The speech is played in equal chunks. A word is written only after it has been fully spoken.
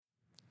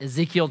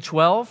Ezekiel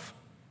 12.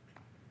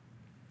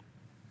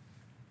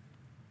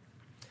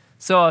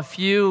 So a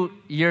few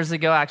years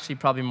ago, actually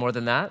probably more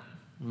than that,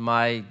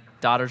 my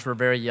daughters were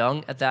very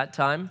young at that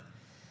time.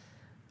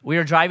 We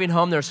were driving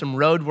home, there was some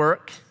road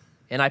work,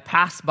 and I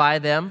passed by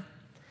them.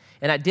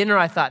 And at dinner,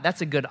 I thought,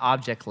 that's a good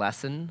object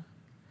lesson.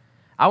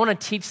 I want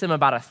to teach them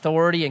about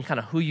authority and kind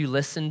of who you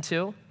listen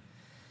to.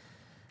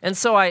 And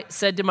so I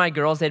said to my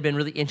girls, they'd been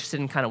really interested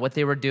in kind of what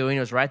they were doing.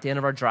 It was right at the end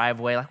of our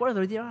driveway. Like, what are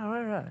they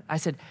doing? I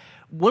said,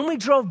 when we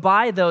drove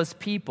by those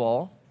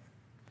people,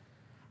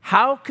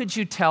 how could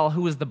you tell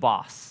who was the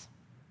boss?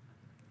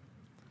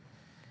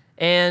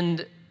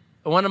 And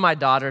one of my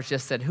daughters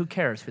just said, who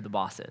cares who the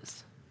boss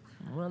is?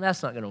 Well,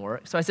 that's not going to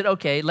work. So I said,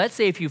 okay, let's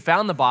say if you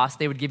found the boss,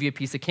 they would give you a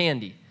piece of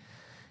candy.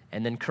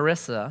 And then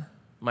Carissa,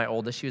 my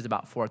oldest, she was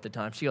about 4 at the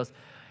time, she goes,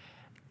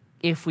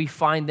 if we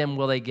find them,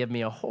 will they give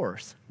me a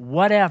horse?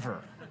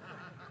 Whatever.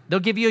 They'll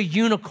give you a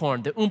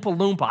unicorn, the Oompa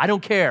Loompa. I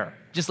don't care.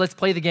 Just let's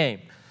play the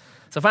game.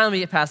 So finally we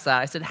get past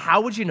that. I said,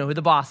 how would you know who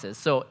the boss is?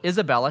 So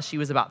Isabella, she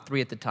was about 3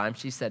 at the time,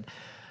 she said,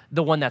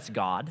 the one that's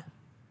God.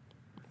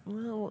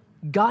 Well,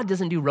 God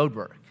doesn't do road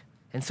work.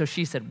 And so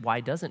she said, why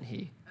doesn't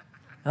he?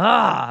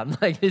 I'm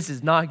like, this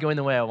is not going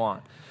the way I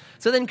want.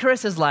 So then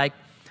Carissa's like,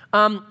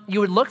 you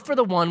would look for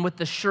the one with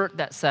the shirt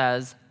that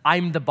says,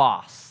 I'm the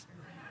boss.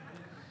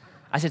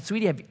 I said,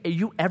 sweetie, have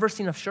you ever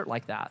seen a shirt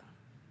like that?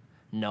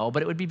 No,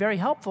 but it would be very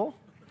helpful.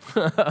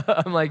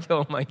 I'm like,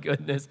 oh my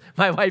goodness.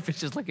 My wife is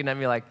just looking at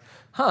me like,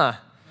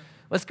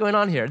 what's going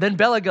on here? Then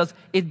Bella goes,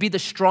 it'd be the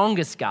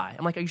strongest guy.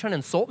 I'm like, are you trying to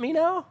insult me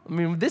now? I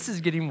mean, this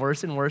is getting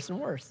worse and worse and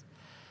worse.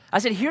 I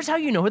said, here's how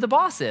you know who the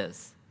boss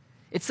is.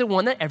 It's the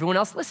one that everyone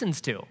else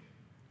listens to.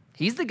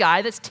 He's the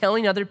guy that's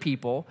telling other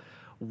people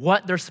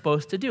what they're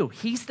supposed to do.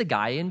 He's the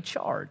guy in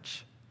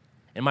charge.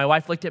 And my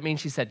wife looked at me and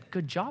she said,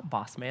 good job,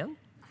 boss man.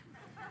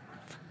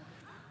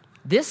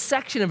 This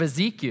section of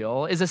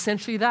Ezekiel is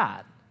essentially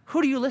that.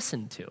 Who do you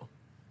listen to?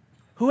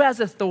 Who has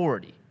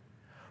authority?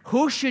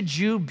 Who should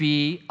you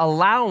be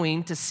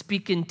allowing to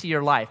speak into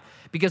your life?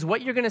 Because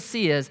what you're going to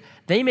see is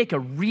they make a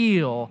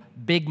real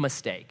big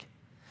mistake.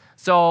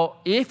 So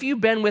if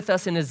you've been with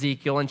us in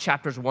Ezekiel in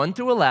chapters 1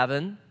 through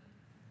 11,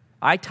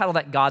 I title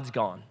that God's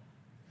Gone.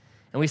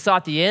 And we saw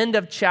at the end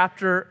of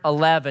chapter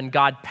 11,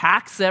 God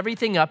packs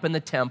everything up in the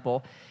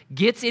temple,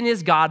 gets in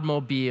his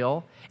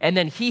Godmobile, and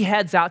then he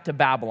heads out to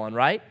Babylon,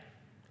 right?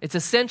 It's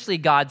essentially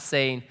God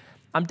saying,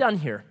 I'm done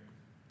here.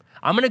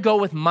 I'm going to go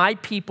with my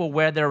people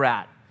where they're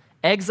at.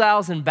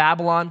 Exiles in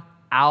Babylon,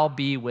 I'll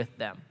be with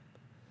them.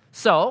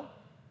 So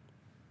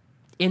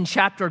in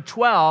chapter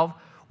 12,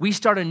 we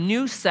start a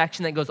new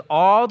section that goes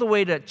all the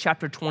way to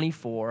chapter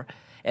 24,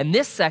 and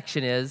this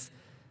section is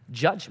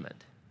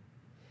judgment.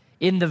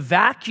 In the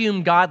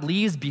vacuum God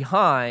leaves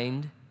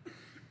behind,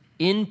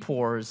 in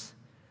pours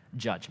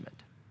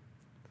judgment.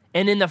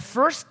 And in the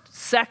first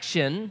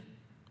section,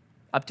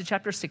 up to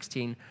chapter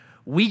 16,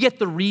 we get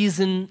the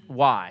reason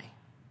why.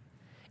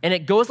 And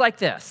it goes like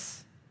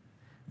this.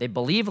 They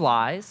believe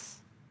lies,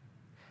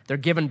 they're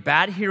given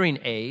bad hearing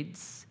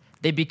aids,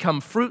 they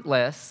become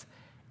fruitless,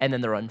 and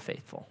then they're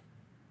unfaithful.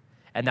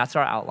 And that's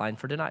our outline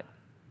for tonight,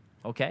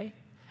 okay?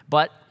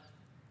 But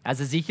as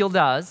Ezekiel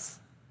does,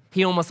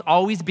 he almost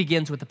always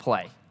begins with a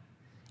play,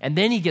 and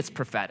then he gets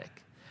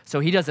prophetic. So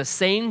he does the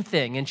same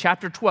thing. In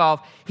chapter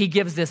 12, he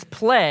gives this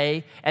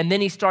play, and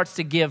then he starts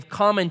to give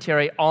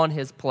commentary on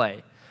his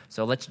play.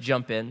 So let's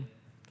jump in,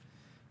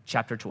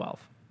 chapter 12.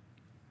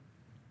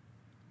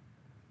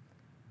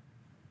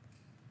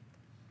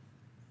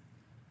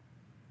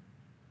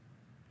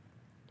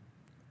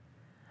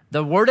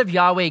 The word of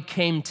Yahweh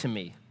came to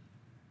me.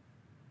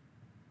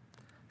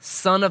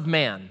 Son of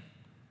man,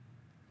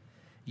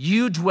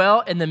 you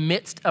dwell in the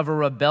midst of a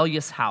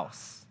rebellious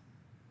house,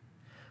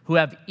 who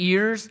have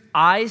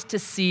eyes to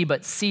see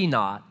but see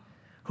not,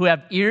 who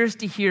have ears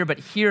to hear but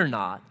hear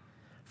not,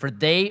 for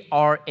they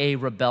are a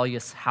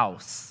rebellious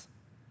house.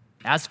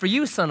 As for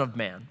you, son of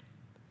man,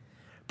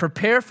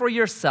 prepare for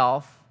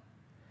yourself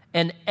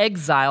an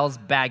exile's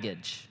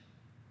baggage,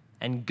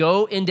 and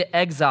go into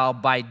exile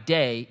by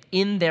day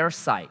in their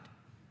sight.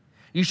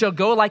 You shall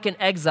go like an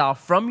exile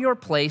from your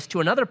place to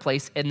another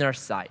place in their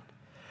sight.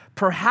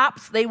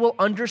 Perhaps they will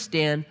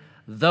understand,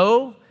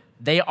 though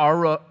they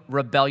are a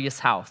rebellious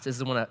house. This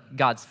is one of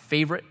God's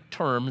favorite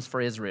terms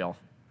for Israel.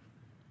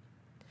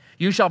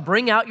 You shall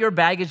bring out your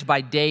baggage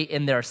by day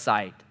in their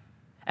sight,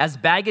 as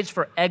baggage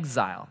for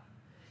exile.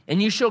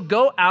 And you shall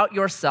go out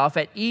yourself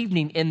at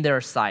evening in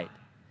their sight,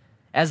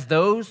 as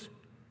those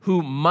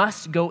who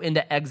must go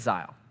into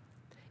exile.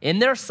 In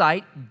their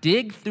sight,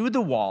 dig through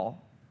the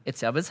wall,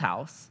 it's of his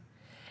house,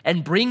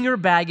 and bring your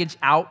baggage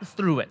out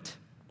through it.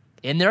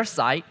 In their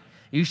sight,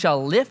 you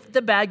shall lift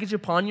the baggage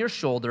upon your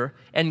shoulder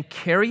and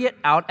carry it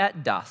out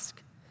at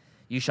dusk.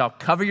 You shall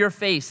cover your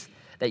face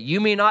that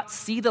you may not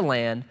see the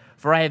land,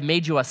 for I have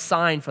made you a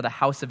sign for the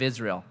house of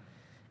Israel.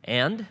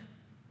 And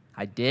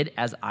I did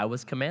as I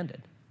was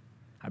commanded.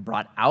 I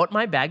brought out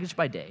my baggage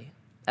by day,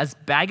 as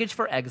baggage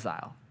for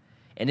exile.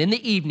 And in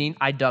the evening,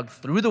 I dug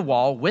through the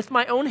wall with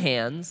my own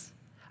hands.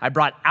 I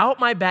brought out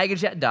my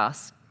baggage at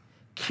dusk,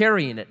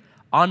 carrying it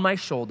on my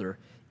shoulder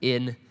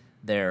in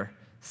their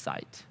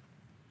sight.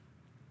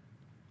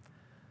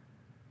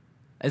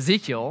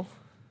 Ezekiel,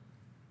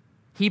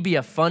 he'd be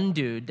a fun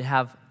dude to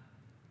have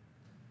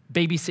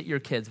babysit your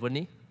kids,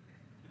 wouldn't he?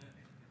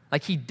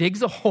 Like he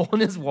digs a hole in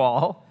his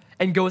wall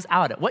and goes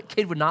out it. What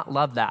kid would not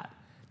love that?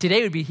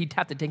 Today would be he'd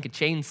have to take a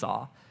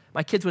chainsaw.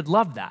 My kids would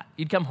love that.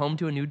 You'd come home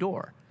to a new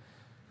door.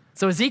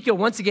 So Ezekiel,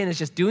 once again, is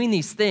just doing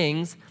these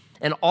things,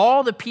 and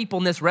all the people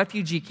in this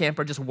refugee camp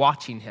are just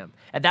watching him.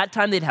 At that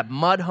time, they'd have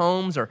mud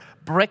homes or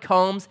brick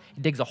homes.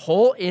 He digs a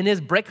hole in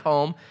his brick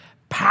home,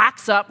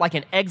 packs up like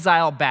an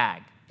exile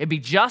bag. It'd be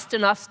just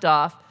enough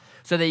stuff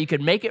so that you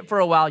could make it for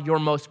a while your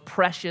most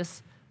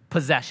precious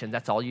possession.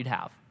 That's all you'd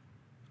have.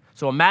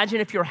 So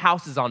imagine if your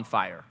house is on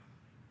fire.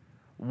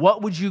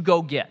 What would you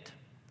go get?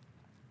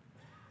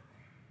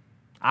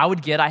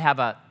 I have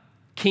a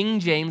King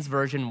James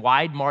Version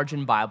wide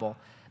margin Bible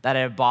that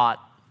I bought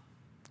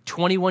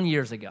 21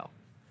 years ago.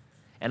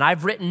 And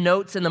I've written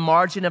notes in the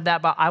margin of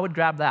that, but I would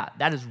grab that.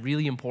 That is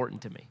really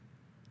important to me.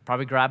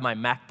 Probably grab my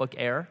MacBook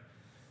Air,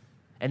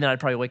 and then I'd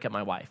probably wake up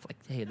my wife, like,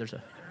 hey, there's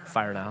a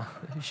fire now.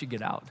 You should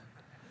get out.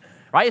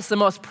 Right? It's the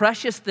most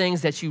precious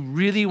things that you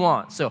really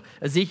want. So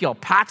Ezekiel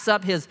packs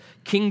up his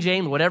King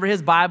James, whatever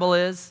his Bible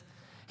is.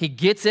 He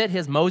gets it,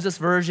 his Moses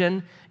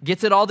version,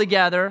 gets it all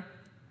together.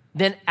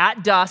 Then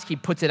at dusk, he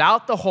puts it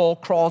out the hole,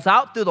 crawls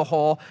out through the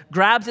hole,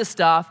 grabs his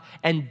stuff,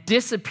 and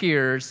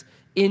disappears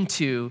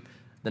into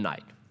the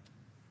night.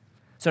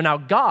 So now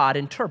God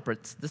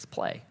interprets this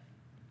play.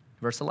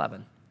 Verse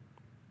 11.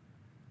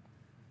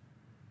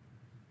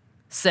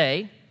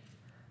 Say,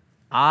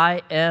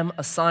 I am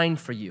a sign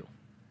for you.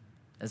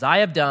 As I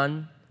have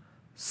done,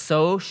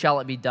 so shall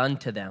it be done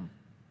to them.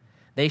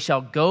 They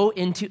shall go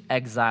into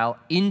exile,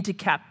 into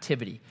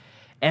captivity.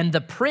 And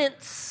the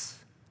prince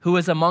who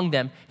is among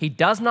them, he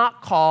does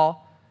not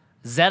call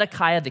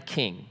Zedekiah the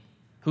king,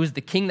 who is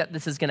the king that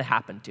this is going to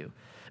happen to,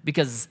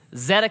 because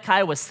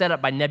Zedekiah was set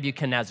up by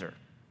Nebuchadnezzar.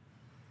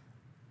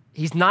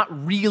 He's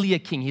not really a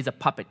king, he's a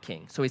puppet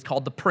king, so he's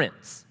called the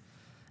prince.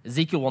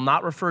 Ezekiel will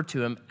not refer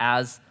to him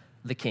as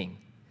the king.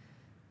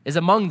 Is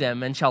among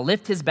them, and shall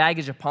lift his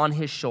baggage upon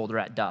his shoulder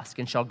at dusk,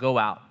 and shall go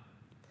out.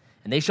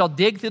 And they shall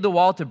dig through the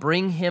wall to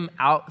bring him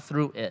out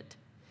through it.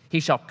 He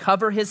shall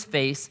cover his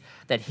face,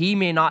 that he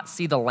may not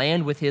see the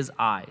land with his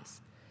eyes.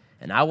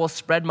 And I will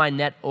spread my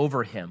net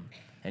over him,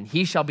 and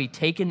he shall be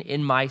taken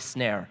in my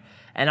snare.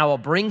 And I will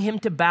bring him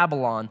to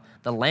Babylon,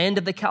 the land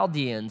of the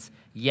Chaldeans,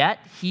 yet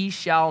he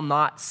shall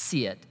not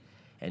see it,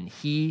 and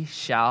he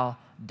shall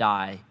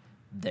die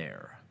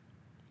there.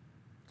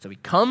 So he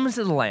comes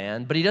to the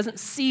land, but he doesn't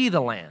see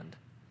the land.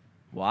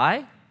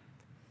 Why?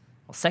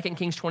 Well, 2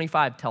 Kings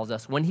 25 tells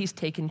us when he's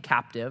taken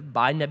captive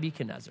by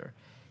Nebuchadnezzar,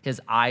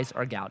 his eyes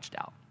are gouged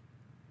out.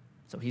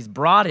 So he's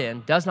brought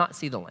in, does not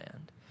see the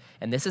land.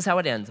 And this is how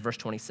it ends, verse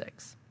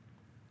 26.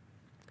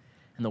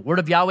 And the word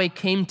of Yahweh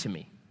came to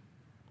me,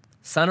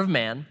 Son of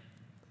man,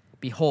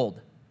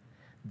 behold,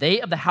 they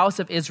of the house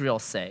of Israel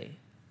say,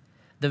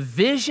 the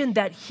vision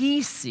that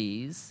he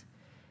sees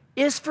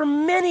is for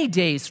many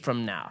days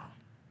from now.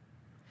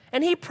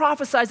 And he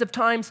prophesies of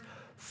times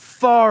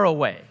far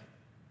away.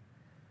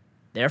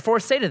 Therefore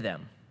say to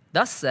them,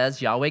 thus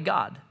says Yahweh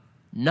God,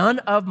 none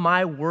of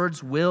my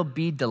words will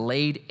be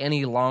delayed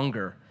any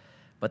longer,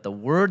 but the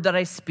word that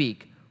I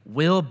speak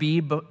will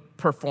be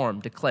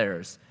performed,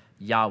 declares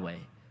Yahweh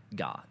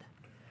God.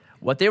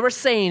 What they were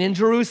saying in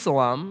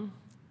Jerusalem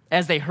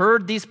as they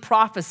heard these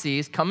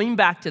prophecies coming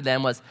back to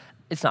them was,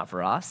 it's not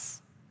for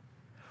us.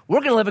 We're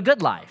going to live a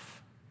good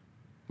life.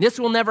 This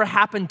will never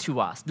happen to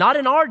us, not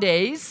in our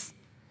days.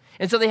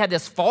 And so they had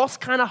this false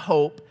kind of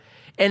hope,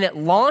 and it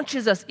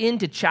launches us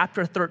into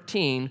chapter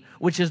 13,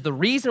 which is the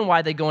reason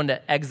why they go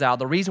into exile,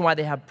 the reason why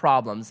they have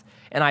problems.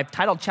 And I've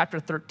titled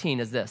chapter 13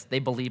 as this, they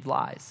believed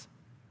lies.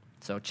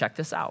 So check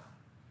this out.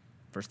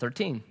 Verse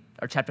 13,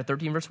 or chapter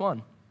 13, verse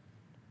 1.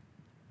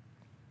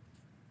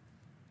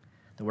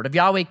 The word of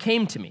Yahweh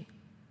came to me.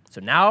 So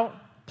now,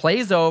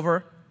 play's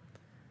over,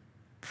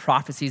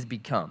 prophecies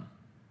become,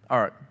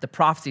 or the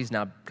prophecies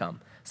now come.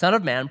 Son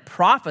of man,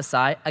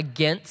 prophesy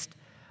against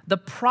the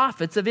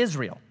prophets of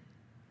Israel,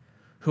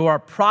 who are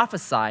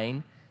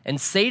prophesying, and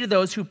say to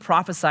those who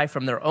prophesy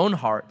from their own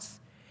hearts,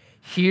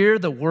 hear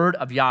the word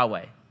of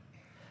Yahweh.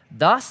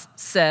 Thus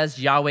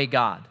says Yahweh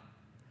God,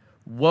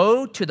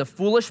 woe to the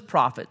foolish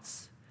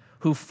prophets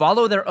who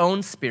follow their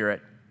own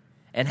spirit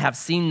and have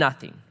seen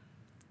nothing.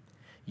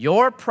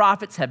 Your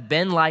prophets have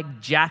been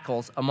like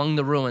jackals among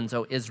the ruins,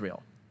 O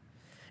Israel.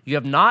 You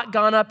have not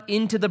gone up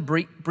into the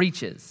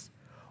breaches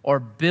or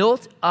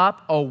built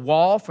up a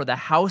wall for the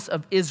house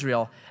of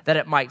Israel that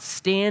it might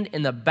stand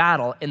in the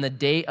battle in the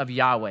day of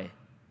Yahweh.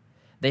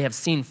 They have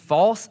seen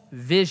false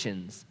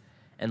visions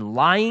and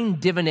lying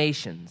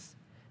divinations.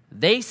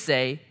 They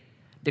say,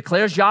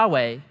 declares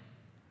Yahweh,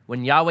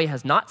 when Yahweh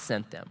has not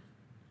sent them.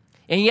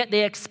 And yet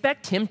they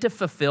expect him to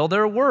fulfill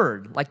their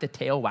word, like the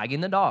tail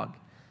wagging the dog.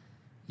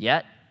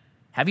 Yet,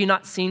 have you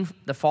not seen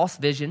the false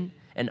vision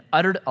and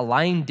uttered a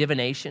lying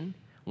divination?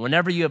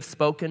 Whenever you have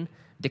spoken,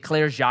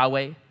 declares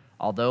Yahweh,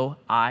 although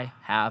I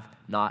have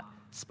not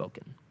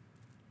spoken.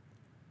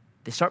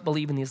 They start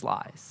believing these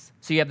lies.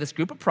 So you have this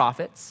group of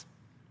prophets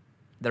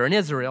that are in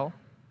Israel,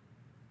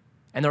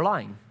 and they're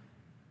lying.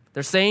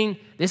 They're saying,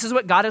 this is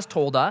what God has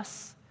told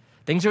us.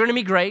 Things are going to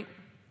be great.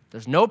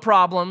 There's no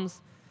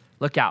problems.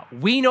 Look out.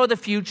 We know the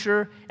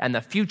future, and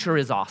the future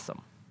is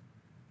awesome.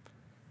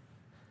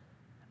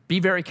 Be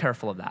very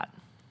careful of that.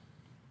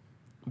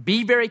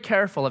 Be very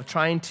careful of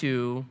trying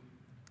to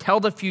tell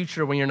the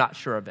future when you're not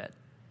sure of it,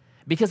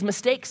 because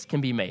mistakes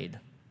can be made.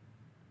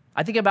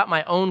 I think about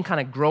my own kind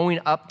of growing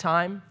up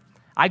time.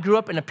 I grew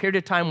up in a period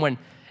of time when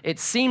it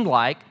seemed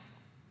like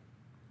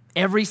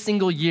every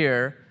single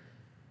year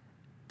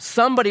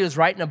somebody was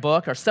writing a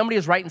book or somebody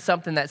was writing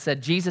something that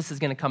said Jesus is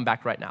going to come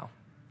back right now.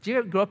 Did you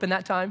ever grow up in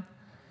that time?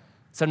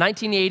 So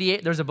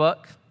 1988, there's a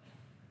book,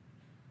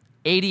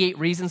 88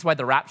 Reasons Why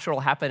the Rapture Will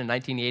Happen in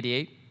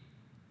 1988.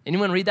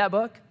 Anyone read that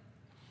book?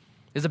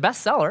 It was a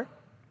bestseller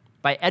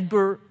by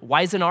Edgar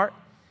Weisenart.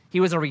 He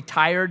was a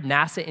retired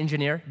NASA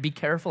engineer. Be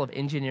careful of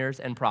engineers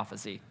and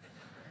prophecy,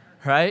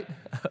 right?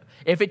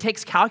 If it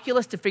takes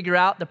calculus to figure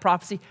out the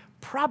prophecy,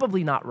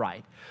 probably not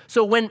right.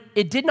 So when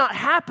it did not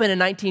happen in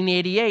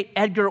 1988,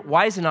 Edgar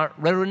Weisenart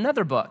wrote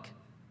another book.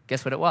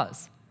 Guess what it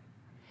was?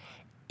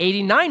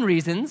 89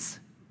 Reasons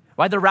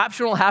Why the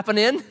Rapture Will Happen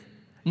in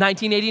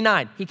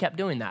 1989. He kept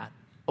doing that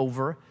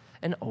over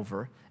and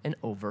over and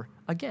over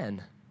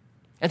again.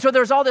 And so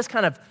there's all this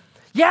kind of,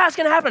 yeah, it's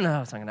going to happen.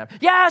 No, it's not going to happen.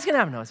 Yeah, it's going to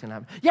happen. No, it's going to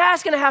happen. Yeah,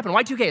 it's going to happen.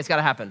 Y2K, it's got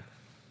to happen.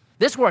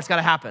 This war's got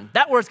to happen.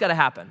 That war's got to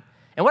happen.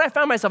 And when I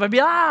found myself, I'd be,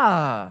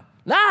 and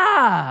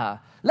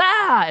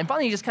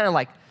finally you just kind of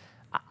like,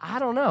 I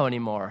don't know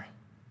anymore.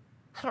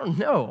 I don't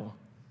know.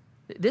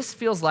 This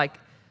feels like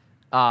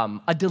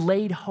a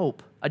delayed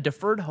hope. A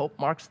deferred hope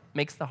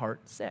makes the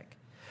heart sick.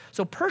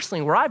 So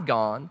personally, where I've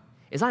gone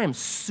is I am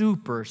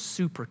super,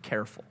 super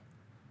careful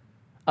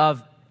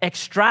of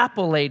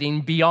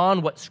extrapolating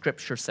beyond what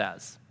Scripture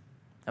says.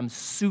 I'm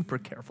super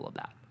careful of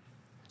that.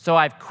 So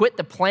I've quit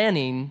the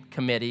planning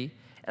committee,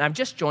 and I've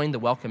just joined the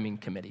welcoming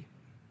committee.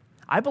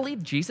 I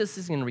believe Jesus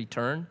is going to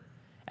return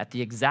at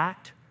the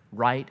exact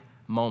right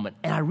moment,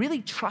 and I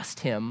really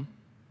trust him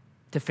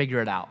to figure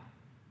it out.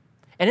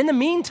 And in the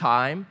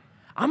meantime,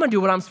 I'm going to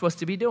do what I'm supposed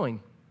to be doing.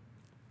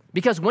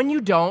 Because when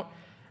you don't,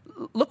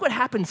 look what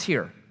happens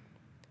here.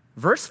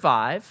 Verse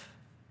 5,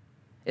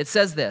 it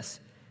says this,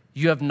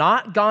 you have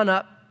not gone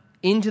up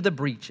into the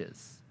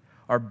breaches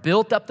or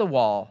built up the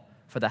wall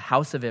for the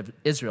house of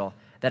Israel,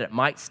 that it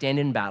might stand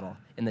in battle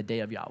in the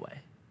day of Yahweh.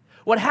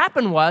 What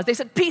happened was, they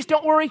said, peace,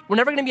 don't worry, we're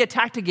never going to be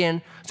attacked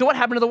again. So what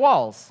happened to the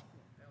walls?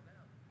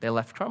 They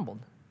left crumbled.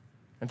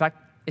 In fact,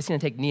 it's going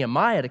to take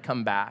Nehemiah to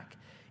come back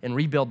and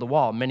rebuild the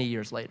wall many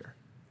years later.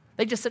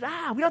 They just said, we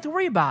don't have to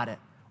worry about it.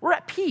 We're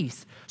at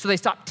peace. So they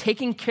stopped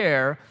taking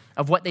care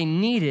of what they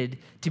needed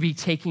to be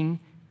taken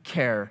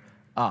care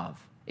of.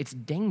 It's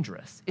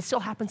dangerous. It still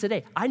happens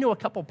today. I know a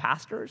couple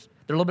pastors,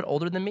 they're a little bit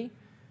older than me.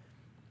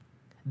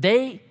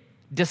 They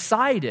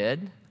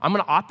decided, I'm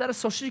going to opt out of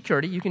Social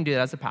Security. You can do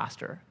that as a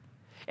pastor.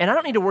 And I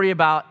don't need to worry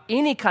about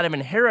any kind of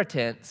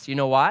inheritance. You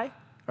know why?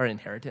 Or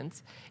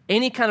inheritance.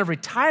 Any kind of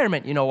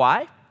retirement. You know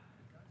why?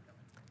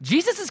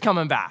 Jesus is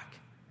coming back.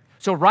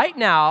 So right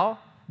now,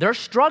 they're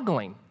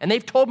struggling. And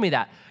they've told me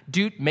that.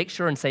 Dude, make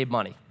sure and save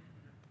money.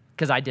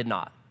 Because I did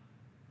not.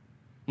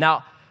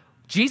 Now,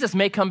 Jesus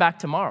may come back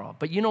tomorrow.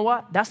 But you know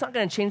what? That's not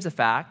going to change the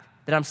fact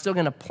that I'm still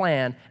going to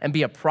plan and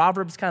be a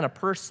Proverbs kind of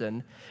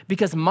person,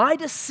 because my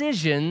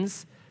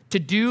decisions to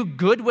do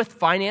good with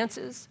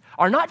finances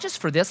are not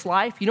just for this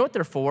life. You know what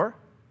they're for?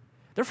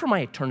 They're for my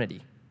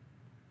eternity.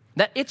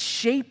 That it's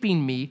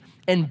shaping me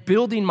and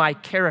building my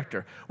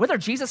character. Whether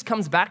Jesus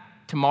comes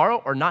back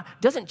tomorrow or not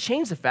doesn't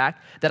change the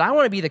fact that I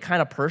want to be the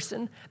kind of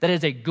person that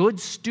is a good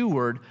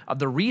steward of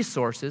the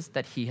resources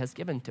that he has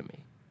given to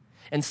me.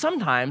 And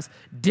sometimes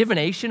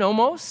divination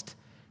almost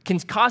can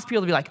cause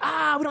people to be like,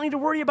 we don't need to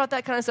worry about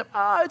that kind of stuff.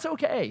 It's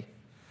okay.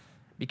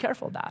 Be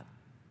careful of that.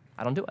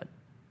 I don't do it.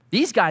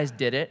 These guys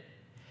did it,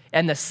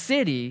 and the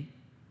city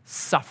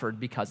suffered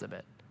because of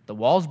it. The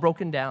wall's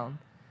broken down.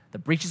 The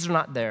breaches are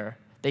not there.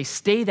 They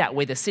stay that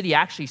way. The city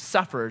actually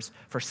suffers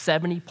for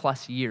 70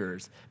 plus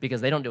years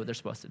because they don't do what they're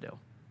supposed to do.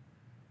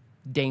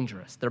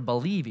 Dangerous. They're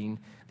believing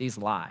these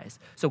lies.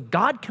 So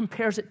God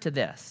compares it to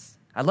this.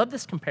 I love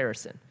this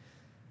comparison.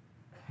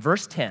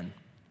 Verse 10.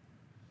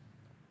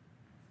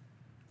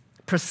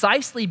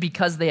 Precisely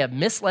because they have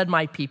misled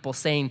my people,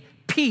 saying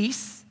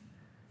peace,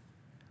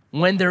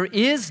 when there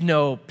is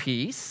no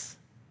peace.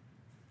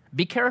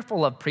 Be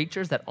careful of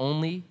preachers that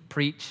only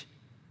preach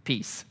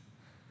peace.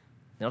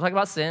 They don't talk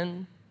about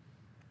sin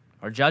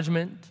or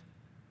judgment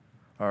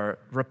or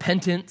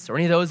repentance or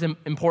any of those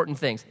important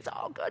things. It's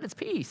all good. It's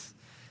peace.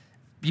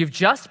 You've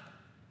just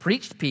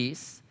preached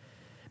peace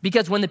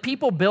because when the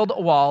people build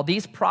a wall,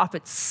 these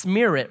prophets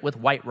smear it with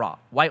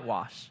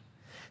whitewash.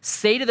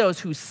 Say to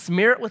those who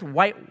smear it with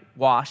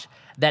whitewash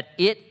that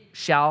it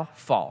shall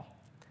fall.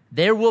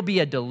 There will be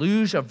a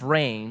deluge of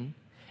rain,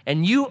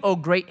 and you, O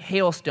great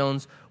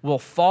hailstones, will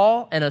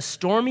fall, and a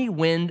stormy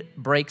wind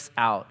breaks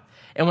out.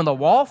 And when the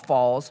wall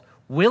falls,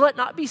 will it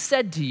not be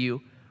said to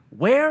you,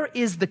 where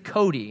is the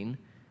coating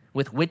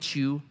with which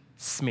you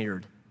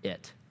smeared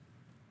it?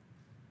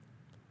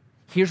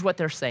 Here's what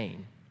they're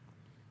saying.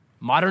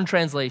 Modern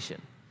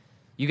translation,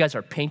 you guys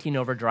are painting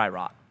over dry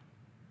rot.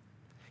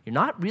 You're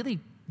not really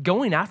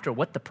going after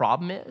what the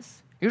problem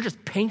is. You're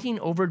just painting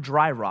over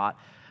dry rot.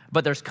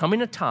 But there's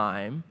coming a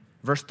time,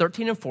 verse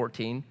 13 and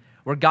 14,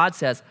 where God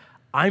says,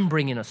 I'm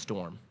bringing a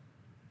storm.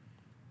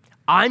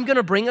 I'm going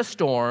to bring a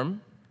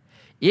storm.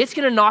 It's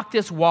going to knock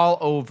this wall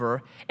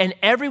over, and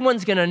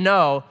everyone's going to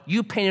know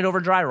you painted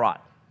over dry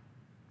rot,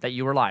 that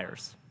you were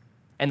liars.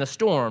 And the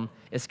storm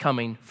is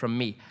coming from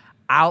me.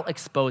 I'll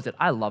expose it.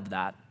 I love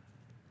that.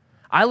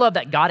 I love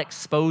that God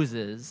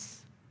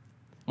exposes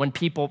when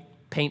people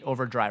paint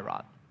over dry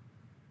rot.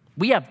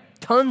 We have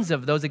tons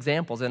of those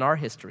examples in our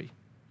history.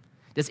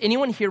 Does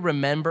anyone here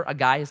remember a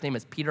guy, his name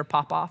is Peter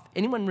Popoff?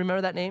 Anyone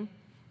remember that name?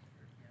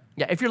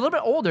 Yeah, if you're a little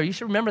bit older, you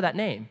should remember that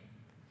name.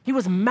 He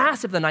was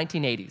massive in the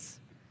 1980s.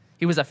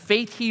 He was a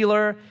faith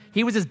healer.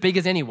 He was as big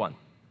as anyone.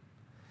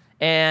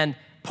 And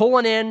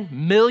pulling in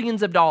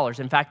millions of dollars.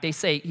 In fact, they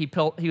say he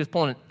was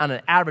pulling on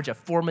an average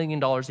of $4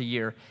 million a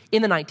year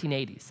in the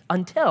 1980s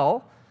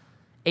until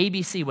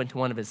ABC went to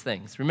one of his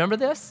things. Remember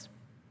this?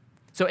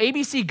 So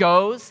ABC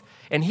goes,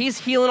 and he's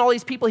healing all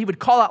these people. He would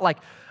call out like,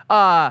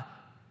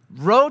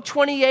 row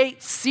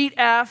 28, seat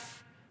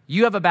F,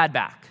 you have a bad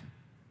back,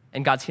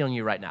 and God's healing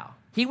you right now.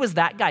 He was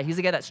that guy. He's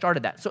the guy that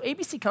started that. So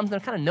ABC comes and they're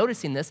kind of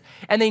noticing this,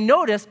 and they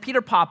notice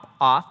Peter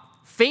Popoff,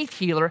 faith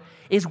healer,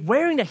 is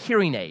wearing a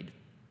hearing aid.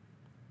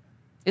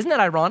 Isn't that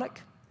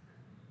ironic?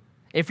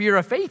 If you're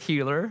a faith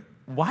healer,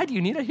 why do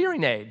you need a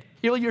hearing aid?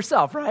 Heal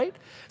yourself, right?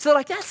 So they're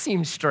like, that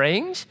seems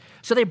strange.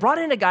 So they brought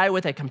in a guy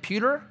with a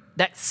computer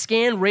that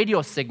scanned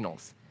radio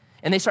signals,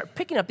 and they start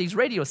picking up these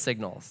radio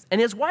signals. And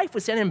his wife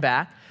would send him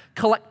back,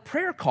 collect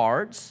prayer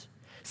cards,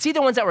 see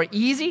the ones that were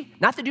easy,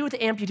 not to do with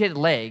the amputated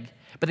leg,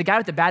 but the guy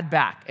with the bad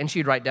back. And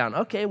she'd write down,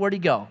 okay, where'd he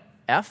go?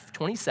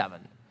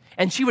 F27.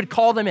 And she would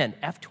call them in.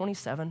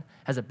 F27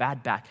 has a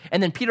bad back.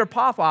 And then Peter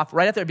Popoff,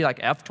 right after, would be like,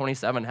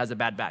 F27 has a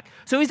bad back.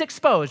 So he's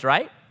exposed,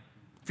 right?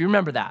 If you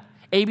remember that.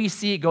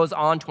 ABC goes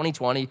on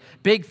 2020,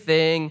 big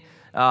thing,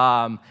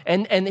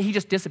 and he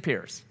just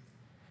disappears.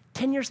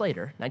 10 years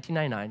later,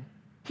 1999,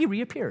 he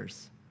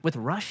reappears with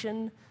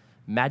Russian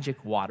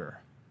magic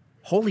water,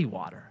 holy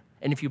water.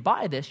 And if you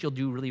buy this, you'll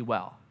do really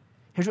well.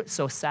 Here's what's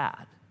so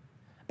sad.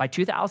 By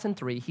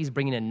 2003, he's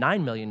bringing in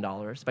 $9 million.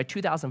 By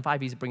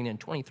 2005, he's bringing in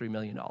 $23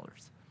 million.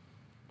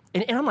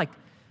 And I'm like,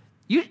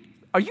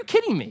 are you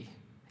kidding me?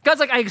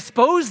 God's like, I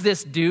exposed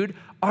this dude.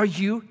 Are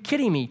you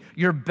kidding me?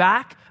 You're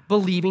back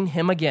believing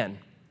him again.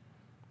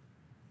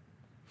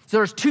 So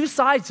there's two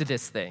sides to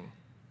this thing.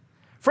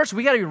 First,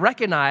 we got to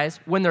recognize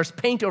when there's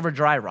paint over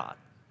dry rot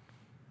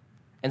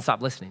and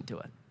stop listening to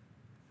it.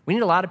 We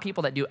need a lot of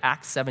people that do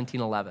Acts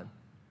 17:11.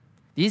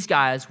 These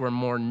guys were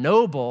more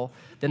noble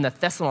than the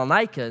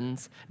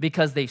Thessalonians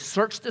because they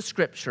searched the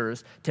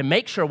scriptures to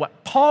make sure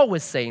what Paul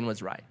was saying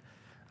was right.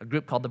 A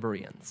group called the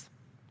Bereans.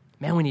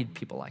 Man, we need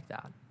people like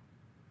that.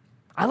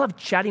 I love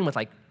chatting with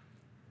like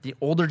the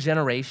older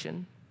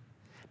generation,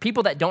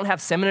 people that don't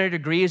have seminary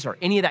degrees or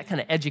any of that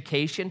kind of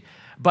education,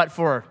 but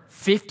for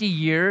 50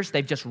 years,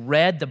 they've just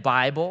read the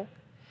Bible.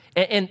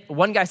 And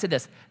one guy said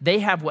this, they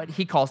have what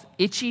he calls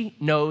itchy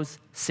nose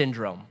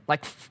syndrome.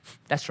 Like,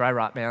 that's dry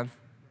rot, man.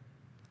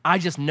 I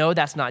just know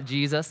that's not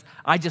Jesus.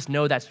 I just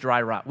know that's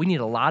dry rot. We need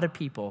a lot of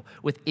people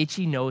with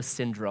itchy nose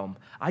syndrome.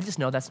 I just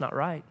know that's not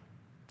right.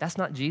 That's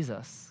not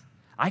Jesus.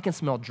 I can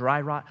smell dry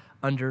rot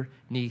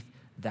underneath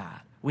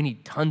that. We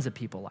need tons of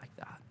people like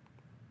that.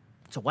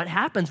 So what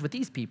happens with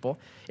these people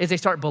is they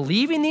start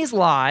believing these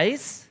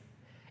lies,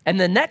 and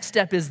the next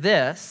step is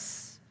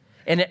this,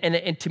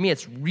 and to me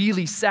it's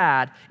really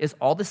sad, is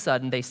all of a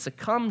sudden they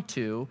succumb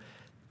to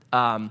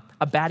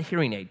a bad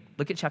hearing aid.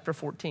 Look at chapter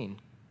 14.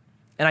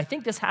 And I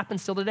think this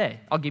happens still today.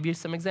 I'll give you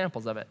some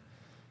examples of it.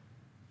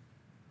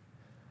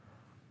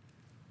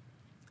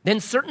 Then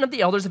certain of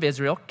the elders of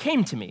Israel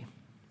came to me.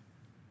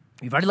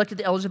 We've already looked at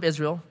the elders of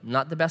Israel,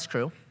 not the best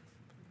crew.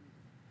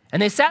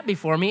 And they sat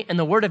before me, and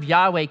the word of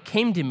Yahweh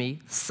came to me,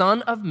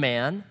 Son of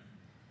man,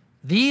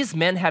 these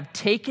men have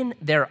taken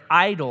their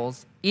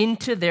idols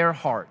into their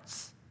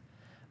hearts.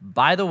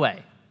 By the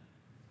way,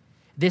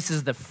 this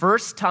is the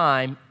first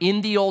time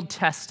in the Old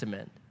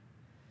Testament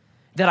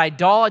that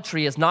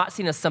idolatry is not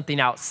seen as something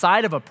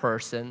outside of a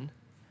person,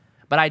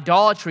 but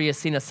idolatry is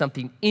seen as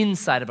something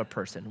inside of a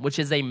person, which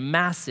is a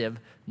massive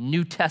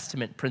New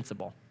Testament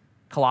principle.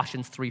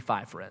 Colossians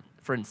 3:5,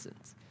 for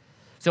instance.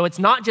 So it's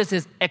not just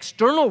his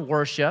external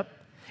worship,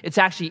 it's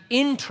actually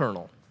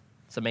internal.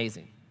 It's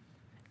amazing.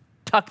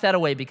 Tuck that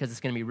away because it's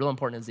going to be real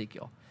important in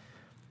Ezekiel.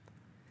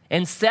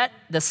 And set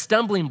the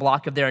stumbling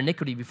block of their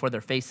iniquity before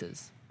their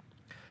faces.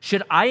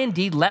 Should I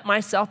indeed let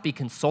myself be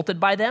consulted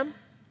by them?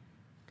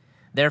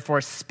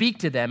 Therefore speak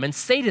to them and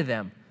say to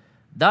them,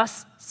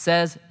 thus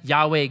says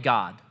Yahweh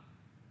God,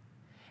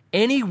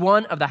 any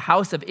one of the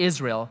house of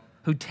Israel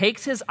who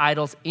takes his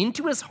idols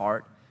into his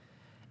heart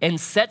and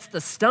sets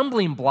the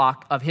stumbling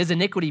block of his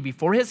iniquity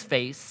before his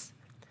face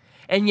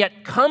and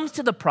yet comes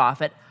to the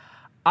prophet,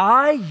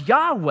 I,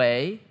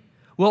 Yahweh,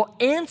 will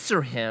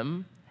answer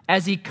him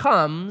as he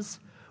comes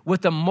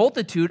with the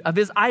multitude of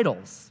his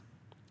idols,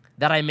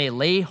 that I may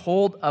lay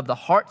hold of the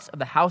hearts of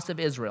the house of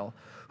Israel,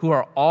 who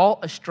are all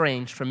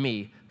estranged from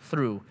me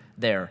through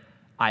their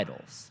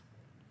idols.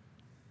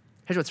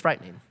 Here's what's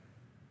frightening.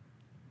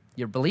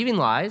 You're believing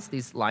lies,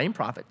 these lying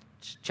prophets,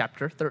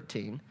 chapter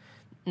 13.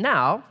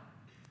 Now,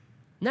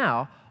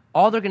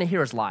 all they're going to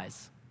hear is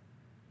lies.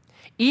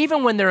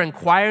 Even when they're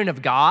inquiring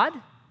of God,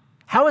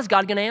 how is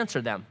God going to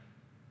answer them?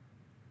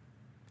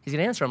 He's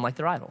going to answer them like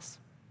they're idols.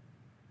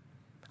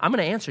 I'm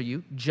going to answer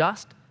you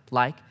just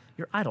like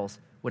your idols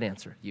would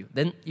answer you.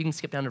 Then you can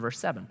skip down to verse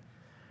 7.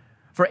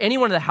 For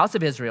anyone in the house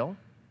of Israel,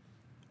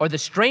 or the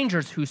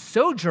strangers who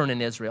sojourn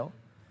in Israel,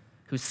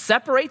 who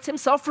separates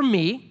himself from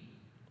me,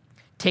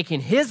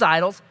 taking his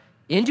idols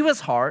into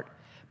his heart,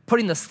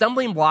 putting the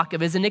stumbling block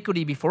of his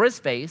iniquity before his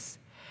face,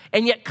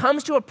 and yet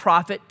comes to a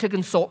prophet to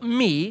consult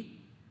me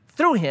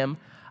through him,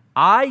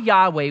 I,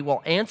 Yahweh,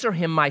 will answer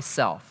him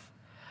myself.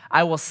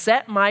 I will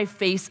set my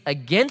face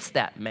against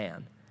that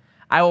man.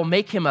 I will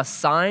make him a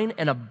sign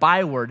and a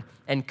byword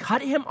and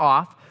cut him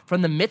off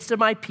from the midst of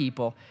my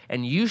people,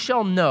 and you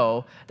shall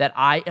know that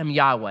I am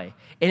Yahweh.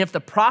 And if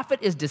the prophet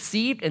is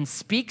deceived and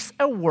speaks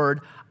a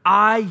word,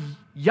 I,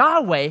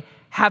 Yahweh,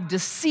 have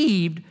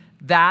deceived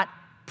that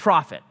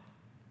prophet.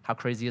 How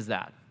crazy is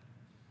that?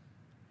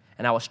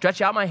 And I will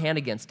stretch out my hand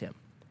against him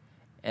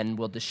and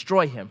will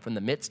destroy him from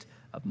the midst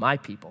of my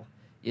people,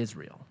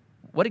 Israel.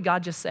 What did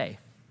God just say?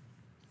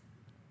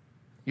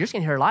 You're just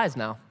going to hear lies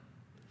now.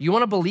 You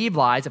want to believe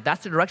lies, if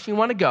that's the direction you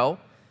want to go,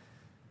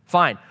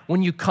 fine.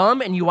 When you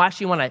come and you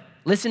actually want to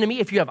listen to me,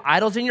 if you have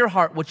idols in your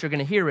heart, what you're going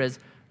to hear is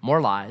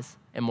more lies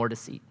and more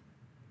deceit.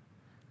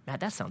 Man,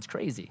 that sounds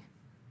crazy.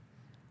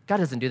 God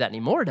doesn't do that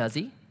anymore, does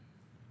he?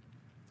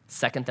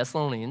 2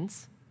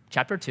 Thessalonians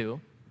chapter 2,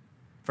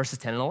 verses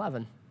 10 and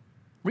 11.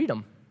 Read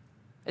them.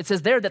 It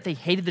says there that they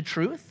hated the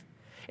truth.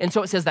 And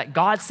so it says that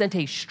God sent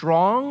a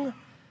strong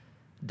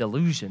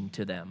delusion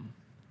to them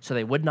so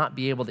they would not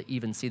be able to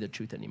even see the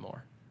truth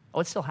anymore. Oh,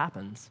 it still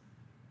happens.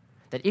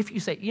 That if you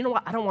say, you know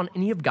what, I don't want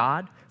any of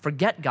God,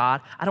 forget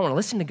God, I don't want to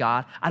listen to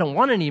God, I don't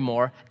want any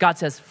more, God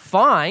says,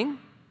 fine,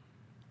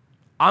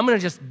 I'm going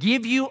to just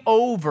give you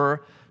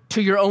over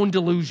to your own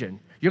delusion.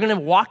 You're going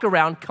to walk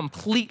around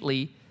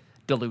completely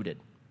deluded.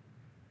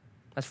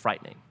 That's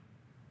frightening.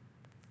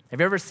 Have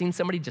you ever seen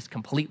somebody just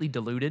completely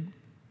deluded?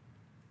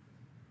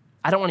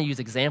 I don't want to use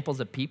examples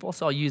of people,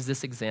 so I'll use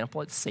this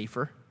example. It's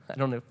safer. I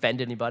don't want to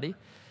offend anybody.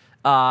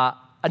 A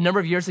number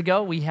of years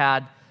ago, we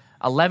had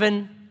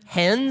 11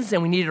 hens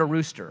and we needed a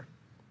rooster.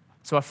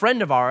 So a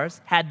friend of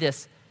ours had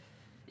this.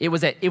 It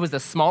was the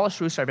smallest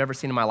rooster I've ever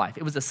seen in my life.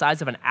 It was the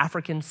size of an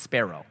African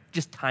sparrow,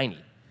 just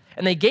tiny.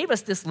 And they gave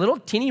us this little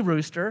teeny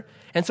rooster.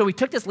 And so we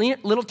took this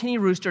little teeny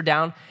rooster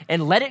down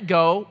and let it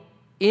go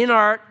in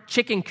our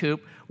chicken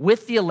coop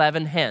with the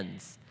 11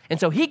 hens. And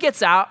so he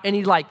gets out and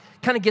he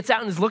kind of gets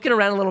out and is looking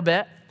around a little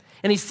bit.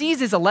 And he sees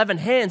his 11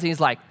 hens and he's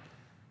like,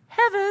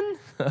 heaven,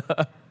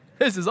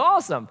 this is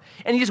awesome.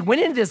 And he just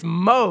went into this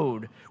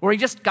mode where he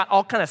just got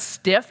all kind of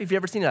stiff. If you've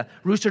ever seen a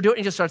rooster do it,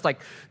 he just starts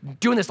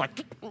doing this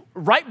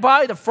right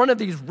by the front of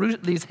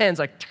these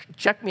hens,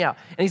 check me out.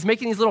 And he's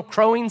making these little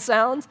crowing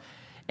sounds.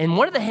 And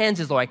one of the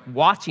hens is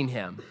watching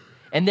him.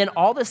 And then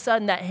all of a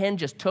sudden that hen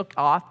just took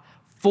off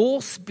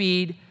full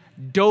speed,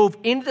 dove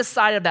into the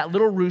side of that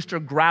little rooster,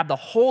 grabbed a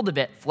hold of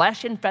it.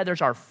 Flesh and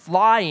feathers are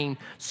flying,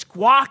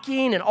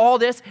 squawking and all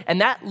this.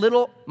 And that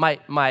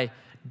my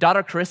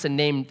daughter Carissa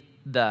named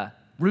the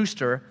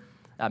rooster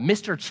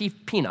Mr.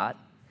 Chief Peanut.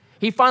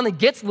 He finally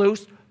gets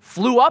loose,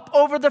 flew up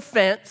over the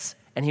fence,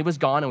 and he was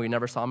gone, and we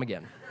never saw him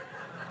again.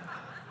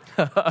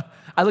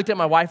 I looked at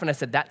my wife and I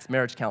said, that's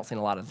marriage counseling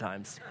a lot of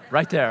times.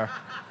 Right there.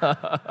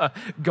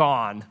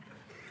 Gone.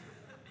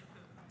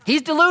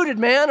 He's deluded,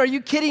 man. Are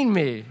you kidding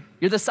me?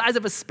 You're the size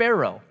of a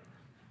sparrow.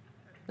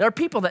 There are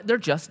people that they're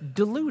just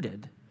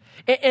deluded.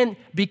 And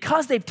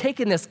because they've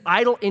taken this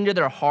idol into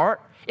their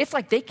heart, it's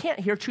like they can't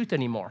hear truth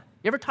anymore.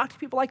 You ever talk to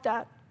people like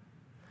that?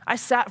 I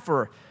sat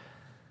for,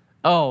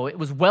 it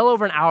was well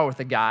over an hour with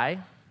a guy,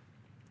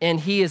 and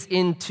he is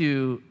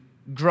into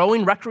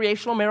growing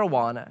recreational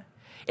marijuana.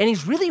 And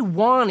he's really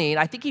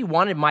I think he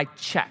wanted my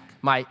check,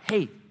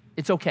 hey,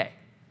 it's okay.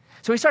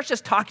 So he starts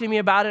just talking to me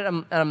about it,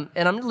 and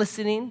I'm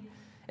listening,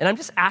 and I'm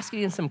just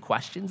asking him some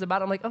questions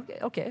about it. I'm like,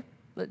 okay,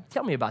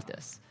 tell me about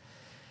this.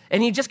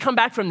 And he'd just come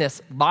back from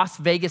this Las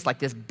Vegas,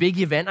 this big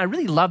event. I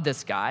really love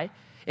this guy.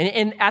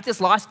 And at this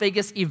Las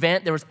Vegas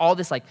event, there was all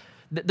this,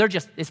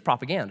 it's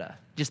propaganda.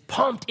 Just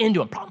pumped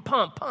into him, pump.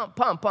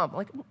 I'm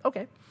like,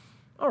 okay,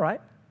 all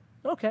right,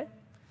 okay.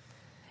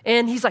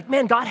 And he's like,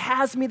 man, God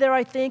has me there,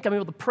 I think. I'm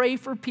able to pray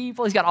for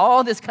people. He's got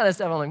all this kind of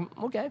stuff. I'm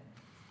like, okay.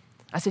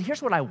 I said,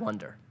 here's what I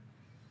wonder.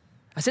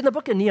 I said, in the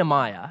book of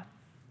Nehemiah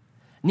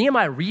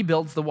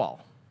rebuilds the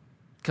wall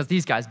because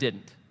these guys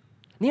didn't.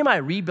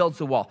 Nehemiah rebuilds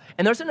the wall,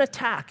 and there's an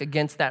attack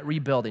against that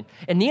rebuilding.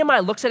 And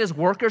Nehemiah looks at his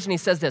workers, and he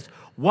says this,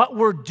 what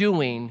we're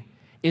doing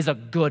is a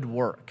good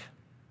work.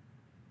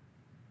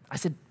 I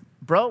said,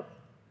 bro,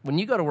 when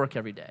you go to work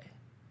every day,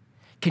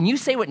 can you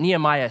say what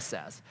Nehemiah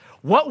says?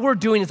 What we're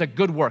doing is a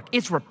good work.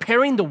 It's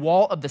repairing the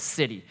wall of the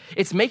city.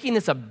 It's making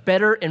this a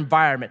better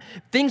environment.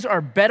 Things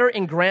are better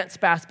in Grants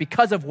Pass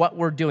because of what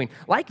we're doing.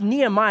 Like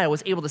Nehemiah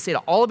was able to say to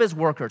all of his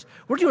workers,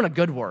 we're doing a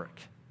good work.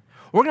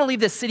 We're going to leave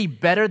this city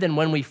better than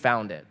when we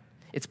found it.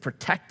 It's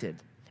protected.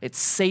 It's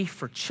safe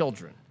for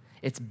children.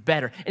 It's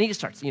better. And he just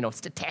starts, and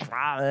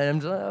I'm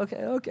just like,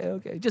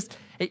 okay. Just,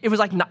 it was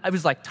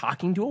like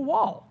talking to a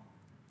wall.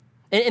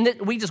 And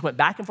we just went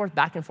back and forth.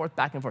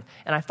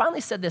 And I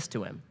finally said this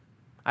to him.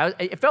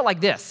 It felt like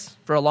this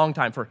for a long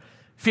time, for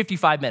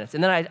 55 minutes.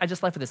 And then I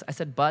just left with this. I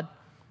said, Bud,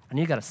 I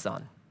know you got a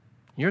son.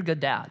 You're a good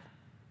dad,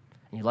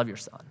 and you love your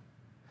son.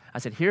 I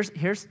said, here's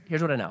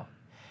what I know.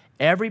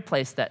 Every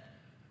place that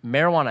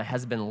marijuana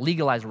has been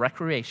legalized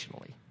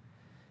recreationally,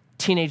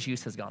 teenage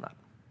use has gone up.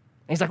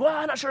 And he's like, well,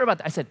 I'm not sure about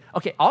that. I said,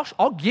 okay,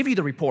 I'll give you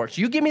the reports.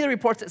 You give me the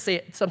reports that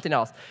say something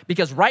else.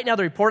 Because right now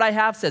the report I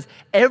have says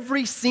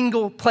every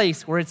single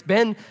place where it's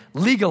been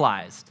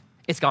legalized,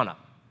 it's gone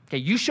up. Okay,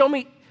 you show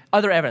me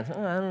other evidence.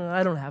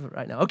 I don't have it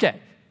right now.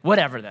 Okay,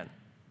 whatever then.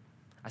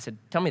 I said,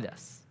 tell me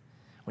this.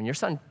 When your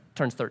son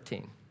turns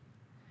 13,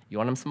 you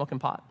want him smoking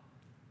pot?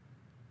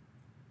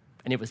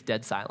 And it was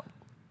dead silent.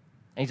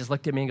 And he just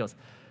looked at me and goes,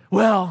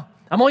 well,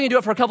 I'm only going to do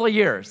it for a couple of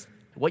years.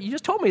 What you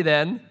just told me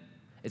then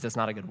is it's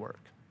not a good work.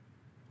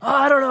 Oh,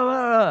 I don't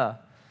know.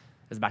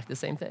 It's back to the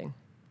same thing.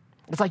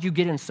 It's like you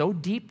get in so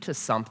deep to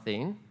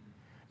something,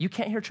 you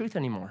can't hear truth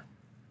anymore.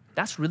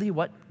 That's really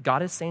what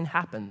God is saying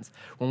happens.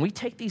 When we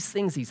take these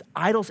things, these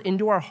idols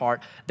into our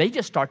heart, they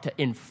just start to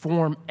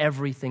inform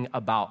everything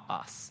about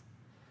us.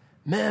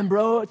 Man,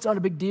 bro, it's not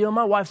a big deal.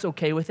 My wife's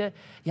okay with it.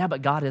 Yeah,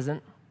 but God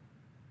isn't.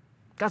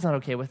 God's not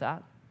okay with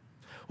that.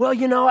 Well,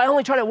 I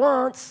only tried it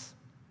once.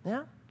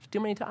 Yeah, too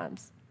many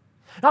times.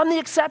 I'm the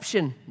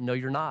exception. No,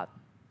 you're not.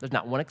 There's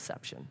not one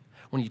exception.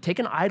 When you take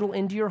an idol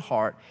into your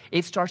heart,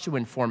 it starts to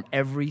inform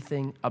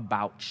everything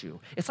about you.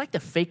 It's like the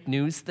fake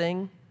news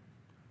thing.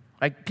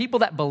 Like people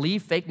that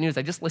believe fake news,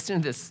 I just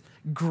listened to this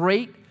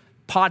great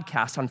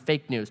podcast on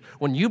fake news.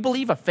 When you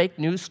believe a fake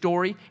news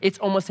story, it's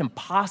almost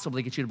impossible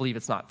to get you to believe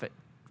it's not fake.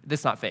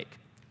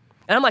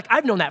 And I'm like,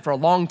 I've known that for a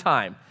long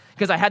time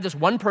because I had this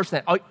one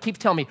person that keeps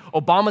telling me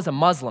Obama's a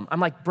Muslim. I'm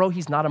like, bro,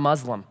 he's not a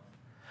Muslim.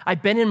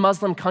 I've been in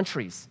Muslim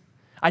countries.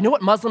 I know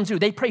what Muslims do.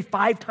 They pray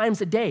 5 times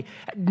a day.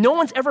 No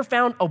one's ever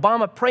found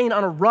Obama praying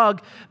on a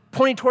rug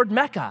pointing toward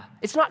Mecca.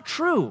 It's not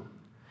true.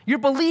 You're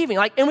believing,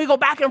 and we go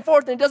back and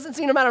forth, and it doesn't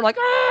seem to matter. I'm like,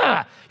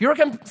 you're a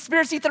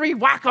conspiracy theory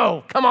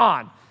wacko, come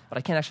on. But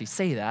I can't actually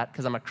say that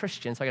because I'm a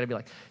Christian, so I got to be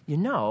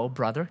like,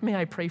 brother, may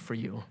I pray for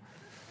you?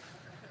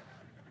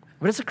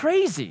 But it's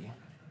crazy.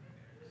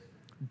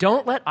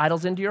 Don't let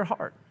idols into your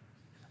heart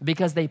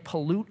because they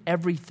pollute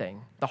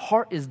everything. The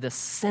heart is the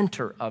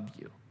center of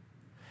you.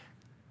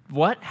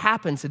 What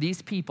happens to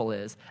these people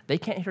is they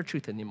can't hear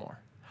truth anymore.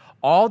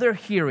 All they're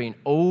hearing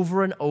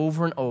over and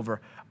over and over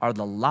are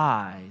the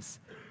lies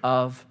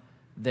of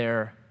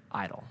their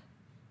idol.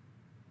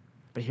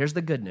 But here's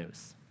the good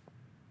news.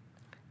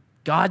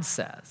 God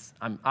says,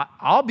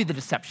 I'll be the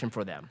deception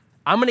for them.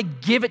 I'm going to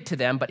give it to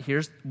them, but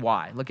here's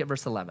why. Look at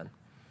verse 11.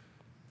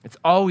 It's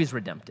always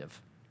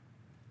redemptive.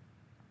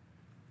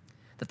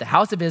 That the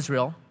house of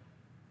Israel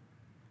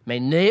may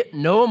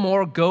no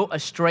more go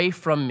astray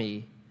from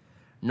me,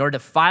 nor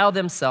defile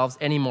themselves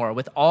anymore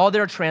with all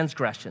their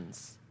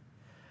transgressions,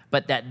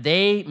 but that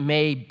they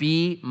may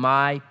be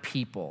my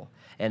people,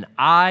 and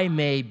I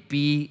may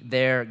be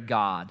their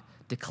God,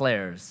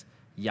 declares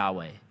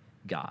Yahweh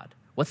God.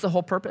 What's the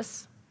whole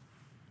purpose?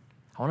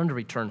 I want them to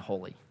return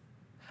holy.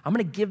 I'm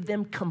going to give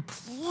them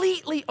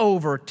completely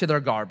over to their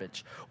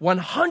garbage.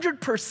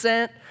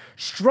 100%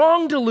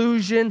 strong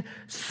delusion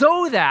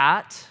so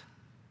that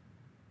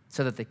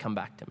they come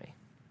back to me.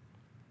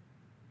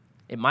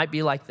 It might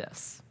be like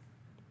this.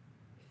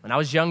 When I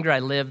was younger, I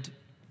lived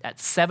at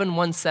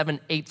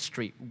 717 8th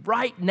Street,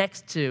 right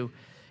next to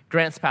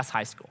Grants Pass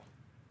High School.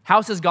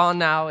 House is gone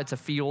now. It's a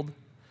field.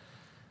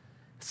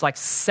 It's like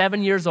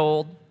 7 years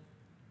old.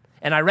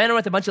 And I ran around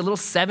with a bunch of little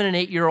 7 and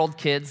 8-year-old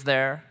kids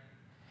there.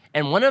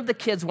 And one of the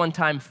kids one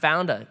time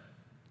found a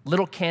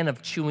little can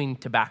of chewing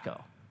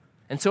tobacco.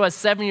 And so as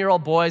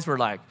 7-year-old boys were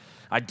like,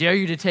 I dare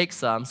you to take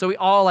some. So we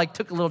all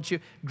took a little chew.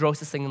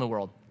 Grossest thing in the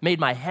world. Made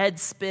my head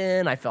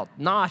spin. I felt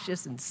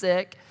nauseous and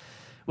sick.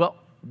 Well,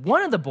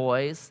 one of the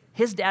boys,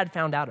 his dad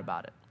found out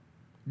about it.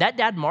 That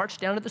dad marched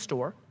down to the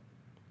store,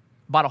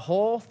 bought a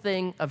whole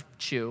thing of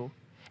chew,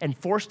 and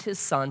forced his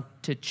son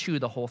to chew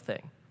the whole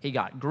thing. He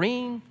got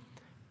green,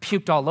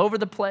 puked all over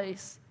the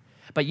place.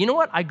 But you know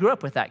what? I grew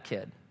up with that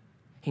kid.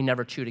 He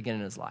never chewed again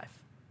in his life.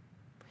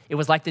 It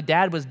was like the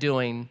dad was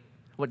doing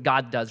what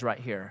God does right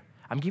here.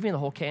 I'm giving you the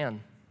whole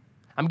can.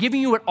 I'm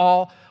giving you it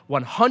all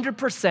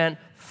 100%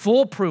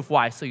 foolproof.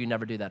 Why? So you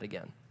never do that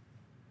again.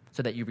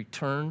 So that you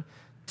return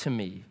to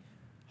me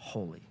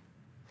holy.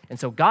 And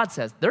so God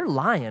says, they're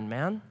lying,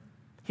 man.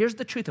 Here's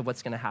the truth of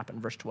what's going to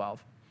happen. Verse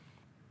 12.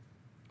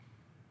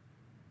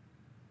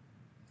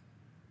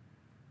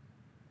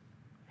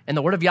 And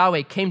the word of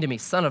Yahweh came to me,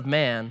 Son of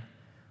man,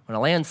 When a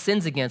land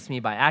sins against me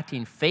by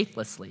acting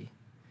faithlessly,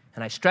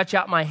 and I stretch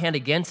out my hand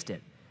against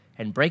it,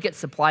 and break its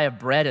supply of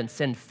bread and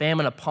send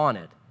famine upon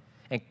it,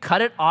 and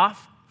cut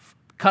off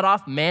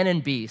man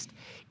and beast,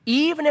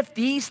 even if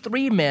these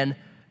three men,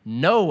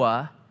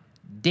 Noah,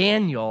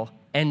 Daniel,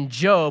 and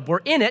Job,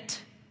 were in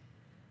it,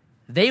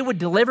 they would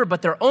deliver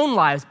but their own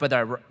lives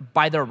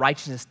by their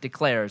righteousness,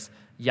 declares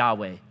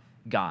Yahweh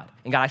God.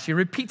 And God actually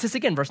repeats this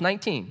again, verse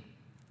 19.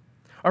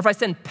 Or if I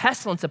send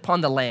pestilence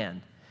upon the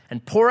land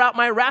and pour out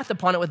my wrath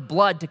upon it with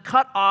blood to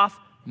cut off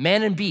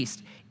man and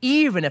beast,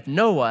 even if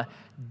Noah,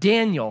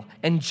 Daniel,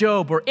 and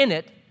Job were in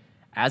it,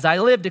 as I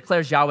live,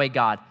 declares Yahweh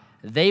God,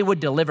 they would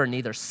deliver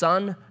neither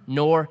son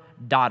nor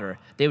daughter.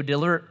 They would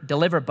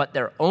deliver but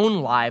their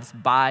own lives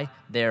by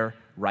their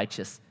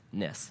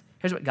righteousness.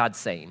 Here's what God's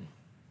saying.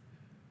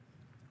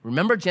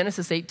 Remember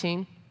Genesis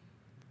 18?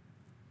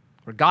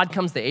 Where God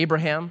comes to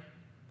Abraham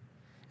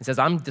and says,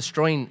 I'm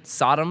destroying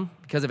Sodom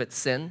because of its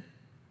sin.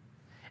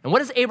 And what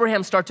does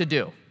Abraham start to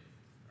do?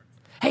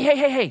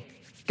 Hey,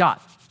 God.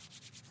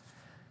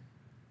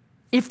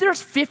 If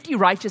there's 50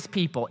 righteous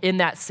people in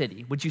that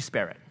city, would you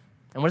spare it?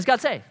 And what does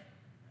God say?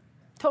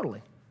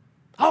 Totally.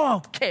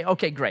 Oh,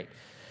 okay, great.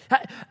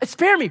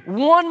 Spare me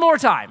one more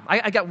time.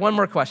 I got one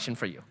more question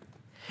for you.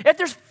 If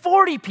there's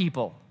 40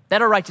 people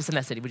that are righteous in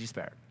that city, would you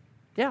spare it?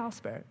 Yeah, I'll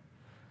spare it.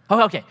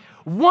 Oh, okay.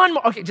 One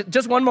more. Okay,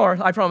 just one more.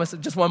 I promise.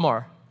 Just one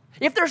more.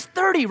 If there's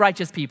 30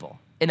 righteous people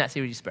in that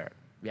city, would you spare it?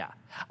 Yeah.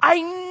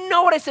 I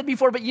know what I said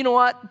before, but you know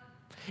what?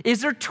 If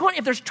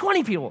there's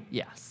 20 people,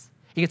 yes.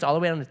 He gets all the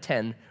way down to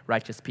 10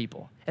 righteous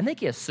people. And they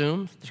can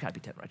assume there's got to be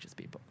 10 righteous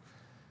people.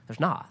 There's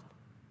not,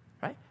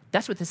 right?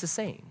 That's what this is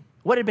saying.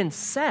 What had been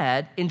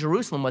said in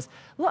Jerusalem was,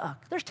 look,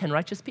 there's 10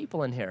 righteous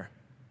people in here.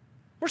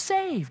 We're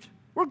saved.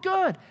 We're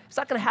good. It's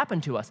not going to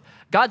happen to us.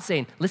 God's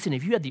saying, listen,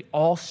 if you had the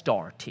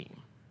all-star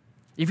team,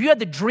 if you had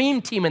the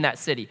dream team in that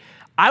city,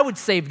 I would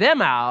save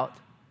them out,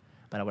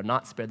 but I would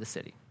not spare the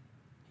city.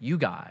 You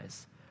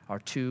guys are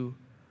too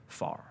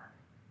far.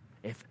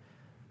 If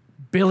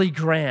Billy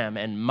Graham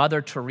and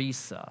Mother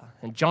Teresa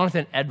and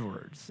Jonathan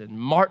Edwards and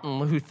Martin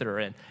Luther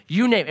and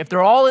you name it, if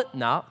they're all,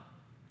 no,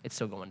 it's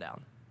still going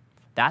down.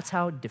 That's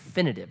how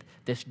definitive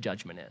this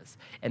judgment is.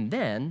 And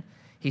then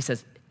he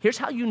says, here's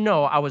how you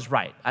know I was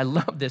right. I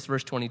love this,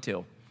 verse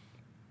 22.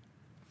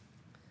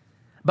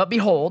 But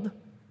behold,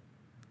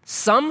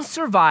 some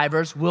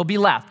survivors will be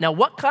left. Now,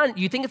 what kind,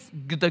 you think it's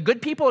the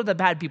good people or the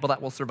bad people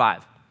that will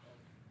survive?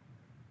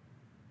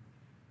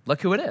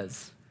 Look who it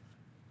is.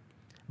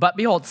 But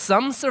behold,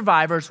 some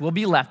survivors will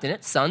be left in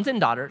it, sons and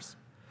daughters,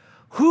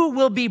 who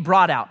will be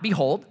brought out.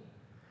 Behold,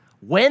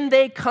 when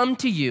they come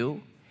to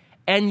you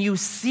and you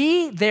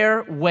see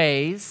their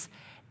ways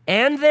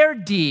and their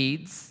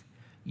deeds,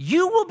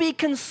 you will be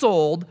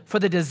consoled for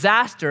the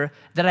disaster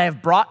that I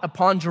have brought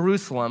upon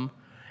Jerusalem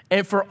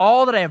and for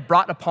all that I have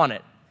brought upon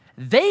it.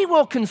 They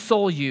will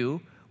console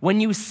you when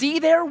you see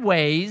their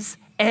ways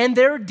and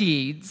their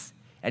deeds,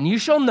 and you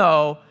shall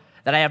know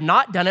that I have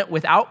not done it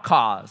without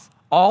cause,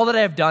 all that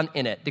I have done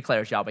in it,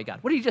 declares Yahweh God.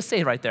 What did he just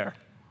say right there?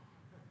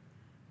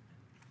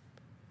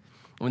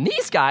 When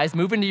these guys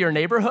move into your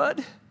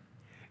neighborhood,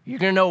 you're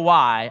going to know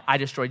why I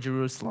destroyed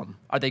Jerusalem.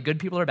 Are they good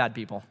people or bad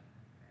people?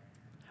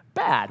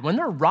 Bad. When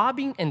they're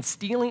robbing and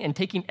stealing and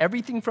taking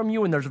everything from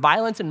you and there's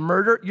violence and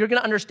murder, you're going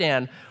to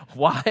understand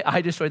why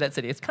I destroyed that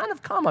city. It's kind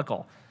of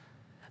comical.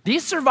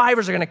 These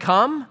survivors are going to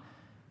come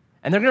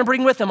and they're going to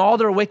bring with them all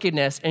their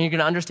wickedness, and you're going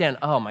to understand,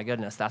 oh my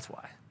goodness, that's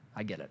why.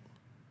 I get it.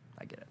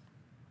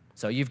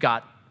 So you've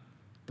got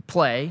the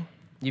play,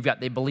 you've got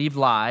they believe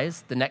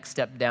lies. The next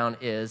step down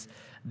is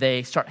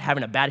they start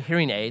having a bad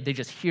hearing aid. They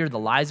just hear the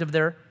lies of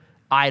their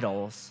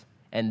idols,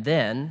 and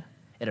then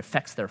it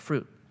affects their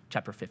fruit.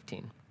 Chapter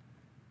 15.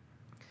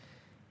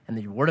 And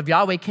the word of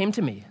Yahweh came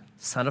to me,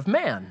 Son of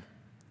man,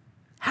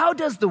 how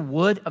does the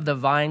wood of the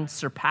vine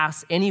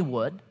surpass any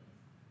wood?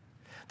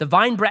 The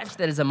vine branch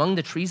that is among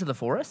the trees of the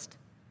forest?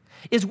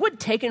 Is wood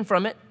taken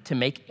from it to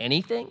make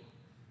anything?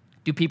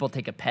 Do people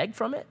take a peg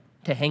from it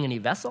to hang any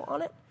vessel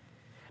on it?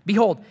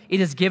 Behold, it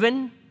is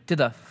given to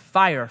the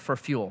fire for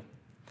fuel.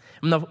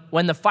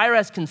 When the fire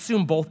has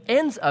consumed both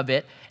ends of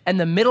it and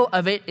the middle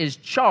of it is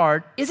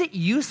charred, is it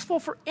useful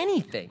for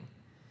anything?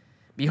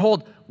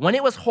 Behold, when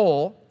it was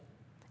whole,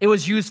 it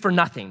was used for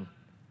nothing.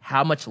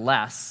 How much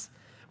less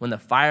when the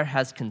fire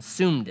has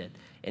consumed it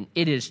and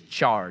it is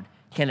charred,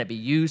 can it be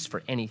used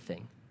for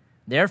anything?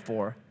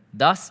 Therefore,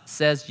 thus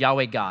says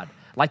Yahweh God,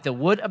 like the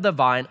wood of the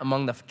vine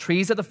among the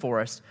trees of the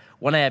forest,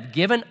 when I have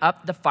given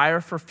up the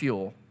fire for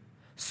fuel,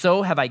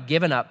 so have I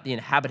given up the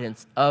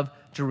inhabitants of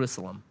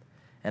Jerusalem,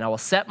 and I will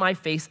set my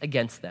face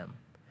against them.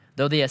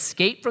 Though they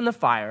escape from the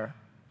fire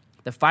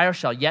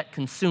shall yet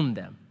consume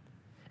them.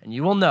 And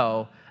you will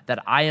know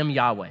that I am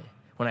Yahweh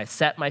when I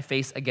set my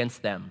face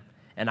against them,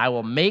 and I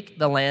will make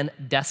the land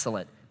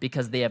desolate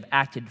because they have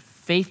acted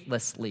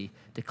faithlessly,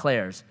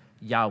 declares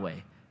Yahweh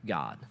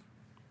God.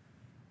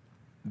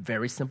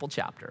 Very simple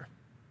chapter.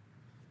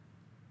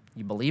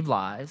 You believe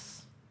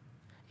lies,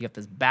 you have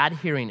this bad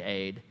hearing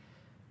aid,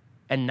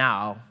 and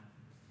now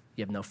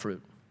you have no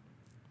fruit.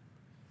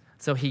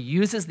 So he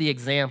uses the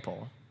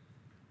example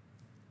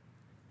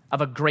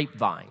of a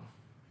grapevine.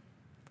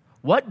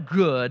 What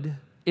good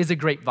is a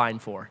grapevine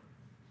for?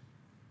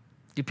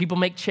 Do people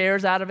make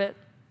chairs out of it?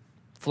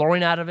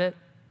 Flooring out of it?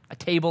 A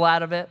table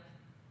out of it?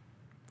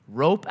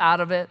 Rope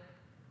out of it?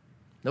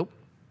 Nope.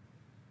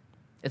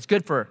 It's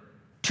good for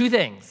two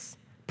things: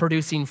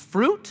 producing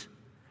fruit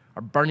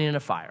or burning in a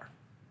fire.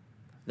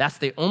 That's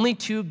the only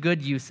two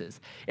good uses.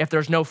 If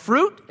there's no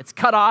fruit, it's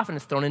cut off and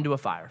it's thrown into a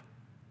fire.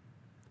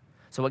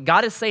 So what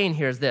God is saying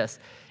here is this: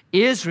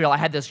 Israel, I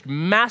had this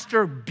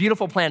master,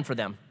 beautiful plan for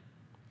them.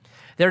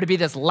 There to be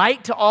this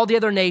light to all the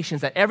other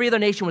nations, that every other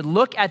nation would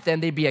look at them.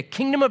 They'd be a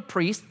kingdom of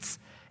priests,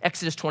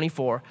 Exodus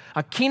 24,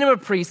 a kingdom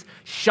of priests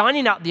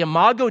shining out the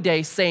Imago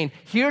Dei, saying,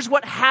 here's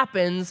what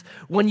happens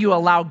when you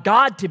allow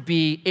God to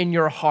be in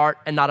your heart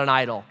and not an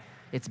idol.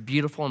 It's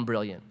beautiful and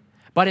brilliant.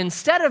 But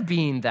instead of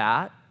being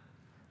that,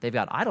 they've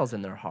got idols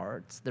in their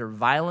hearts. They're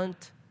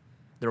violent.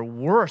 They're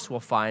worse, we'll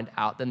find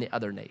out, than the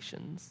other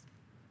nations.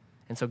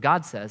 And so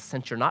God says,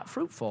 since you're not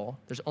fruitful,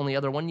 there's only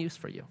other one use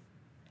for you,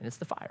 and it's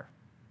the fire.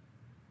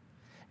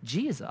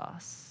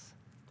 Jesus,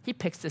 he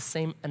picks this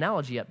same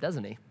analogy up,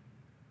 doesn't he?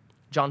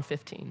 John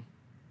 15.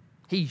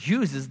 He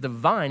uses the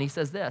vine. He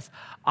says this: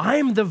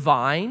 I'm the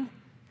vine,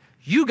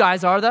 you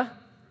guys are the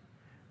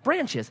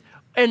branches.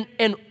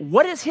 And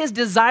what is his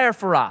desire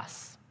for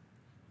us?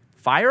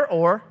 Fire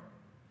or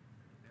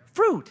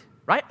fruit,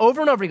 right?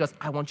 Over and over he goes,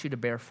 I want you to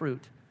bear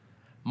fruit,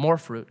 more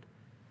fruit,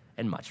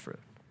 and much fruit.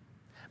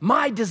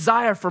 My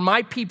desire for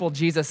my people,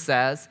 Jesus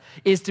says,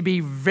 is to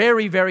be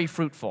very, very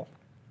fruitful.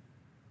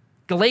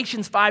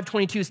 Galatians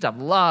 5:22 stuff,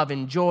 love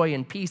and joy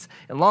and peace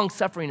and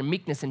long-suffering and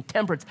meekness and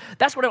temperance.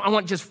 That's what I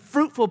want, just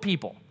fruitful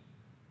people.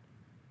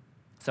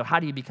 So how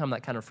do you become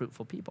that kind of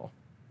fruitful people?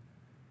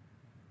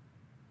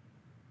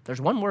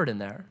 There's one word in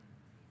there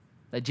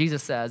that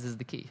Jesus says is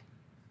the key.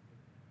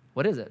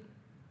 What is it?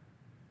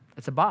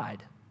 It's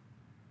abide.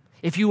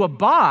 If you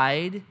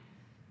abide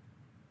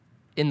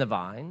in the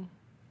vine,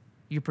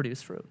 you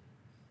produce fruit.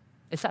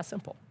 It's that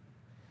simple.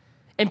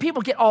 And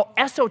people get all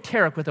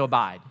esoteric with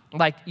abide.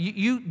 Like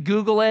you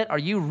Google it or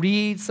you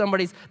read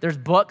there's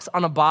books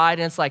on abide,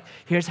 and it's like,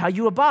 here's how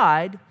you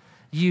abide.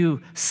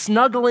 You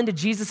snuggle into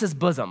Jesus'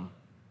 bosom.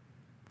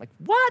 Like,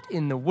 what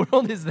in the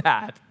world is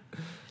that?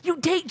 You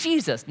date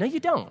Jesus. No, you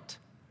don't.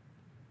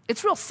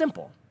 It's real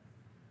simple.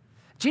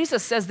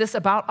 Jesus says this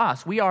about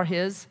us. We are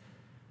his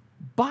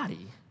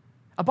body.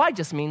 Abide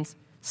just means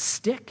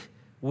stick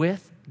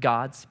with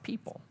God's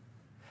people.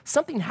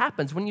 Something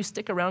happens when you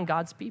stick around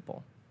God's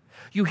people.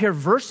 You hear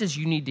verses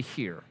you need to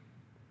hear.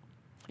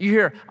 You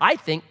hear, I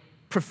think,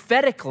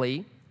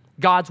 prophetically,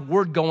 God's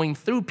word going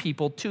through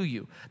people to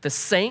you. The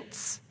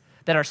saints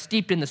that are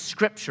steeped in the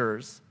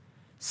scriptures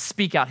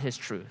speak out his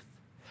truth.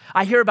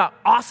 I hear about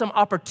awesome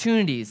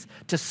opportunities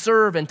to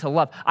serve and to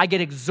love. I get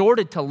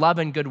exhorted to love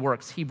and good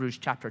works, Hebrews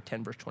chapter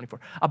 10, verse 24.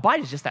 Abide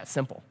is just that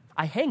simple.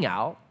 I hang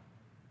out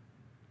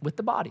with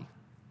the body.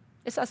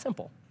 It's that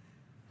simple.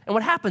 And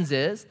what happens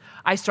is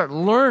I start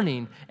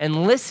learning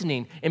and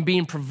listening and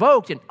being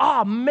provoked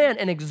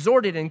and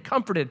exhorted and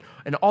comforted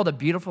and all the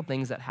beautiful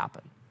things that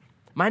happen.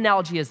 My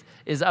analogy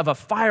is of a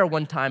fire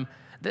one time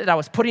that I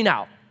was putting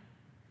out.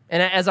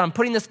 And as I'm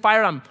putting this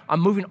fire, I'm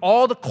moving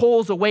all the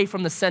coals away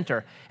from the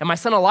center. And my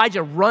son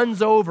Elijah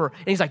runs over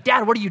and he's like,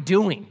 Dad, what are you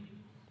doing?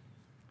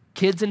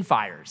 Kids and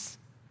fires,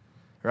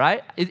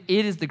 right? It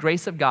is the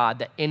grace of God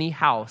that any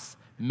house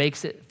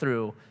makes it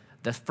through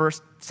the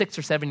first 6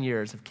 or 7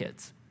 years of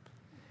kids.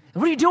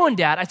 What are you doing,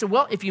 Dad? I said,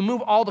 well, if you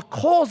move all the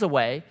coals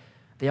away,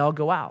 they all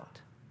go out.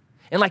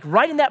 And like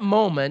right in that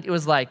moment, it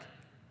was like,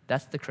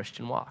 that's the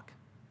Christian walk.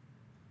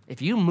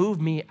 If you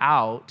move me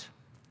out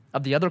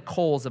of the other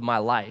coals of my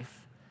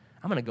life,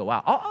 I'm going to go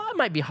out. I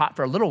might be hot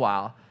for a little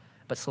while,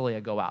 but slowly I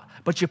go out.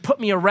 But you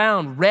put me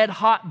around red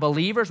hot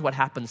believers, what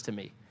happens to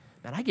me?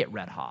 Man, I get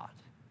red hot.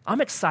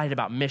 I'm excited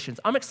about missions.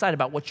 I'm excited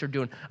about what you're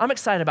doing. I'm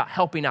excited about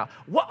helping out.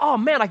 Oh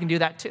man, I can do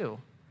that too.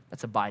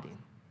 That's abiding.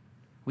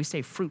 We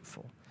stay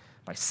fruitful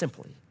by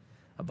simply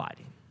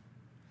abiding.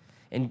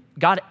 And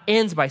God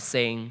ends by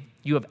saying,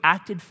 you have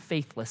acted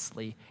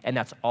faithlessly, and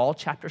that's all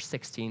chapter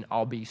 16.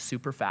 I'll be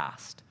super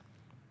fast.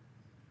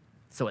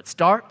 So it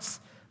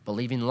starts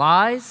believing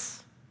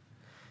lies.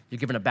 You're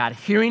given a bad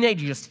hearing aid.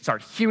 You just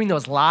start hearing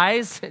those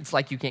lies. It's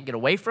like you can't get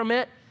away from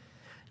it.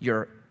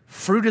 Your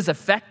fruit is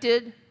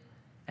affected,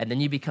 and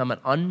then you become an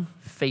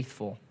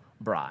unfaithful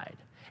bride.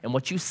 And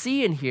what you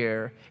see in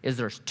here is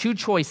there's two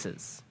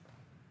choices.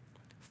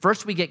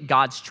 First, we get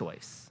God's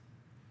choice.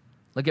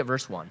 Look at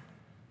verse 1.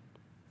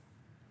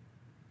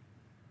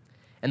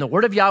 And the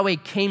word of Yahweh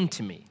came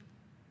to me.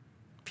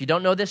 If you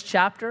don't know this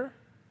chapter,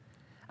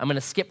 I'm going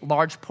to skip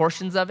large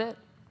portions of it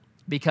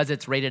because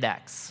it's rated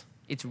X.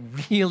 It's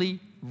really,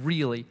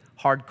 really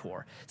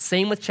hardcore.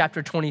 Same with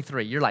chapter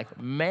 23. You're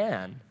like,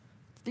 man,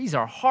 these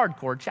are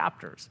hardcore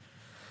chapters.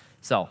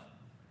 So,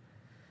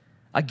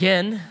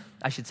 again,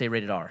 I should say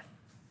rated R.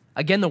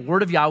 Again, the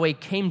word of Yahweh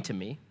came to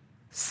me,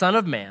 Son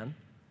of man,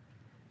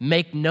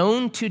 make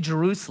known to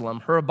Jerusalem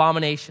her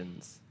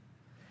abominations,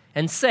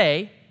 and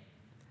say,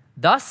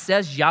 Thus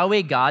says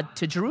Yahweh God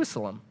to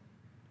Jerusalem,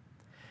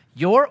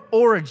 your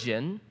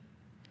origin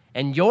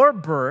and your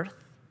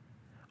birth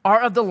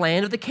are of the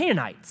land of the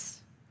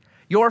Canaanites.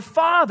 Your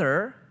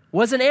father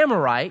was an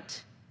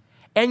Amorite,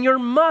 and your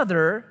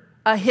mother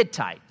a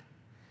Hittite.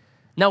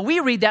 Now we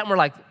read that and we're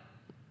like,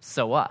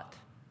 so what?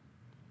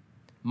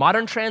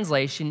 Modern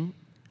translation,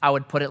 I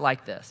would put it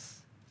like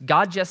this.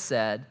 God just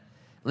said,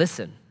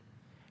 listen,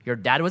 your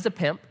dad was a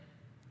pimp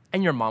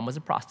and your mom was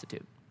a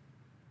prostitute.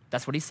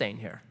 That's what he's saying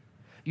here.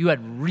 You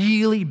had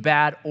really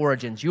bad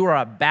origins. You are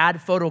a bad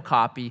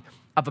photocopy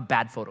of a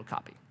bad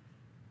photocopy,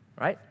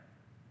 right?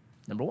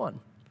 Number 1.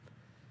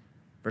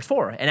 Verse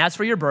 4, and as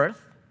for your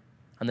birth,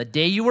 on the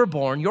day you were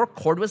born, your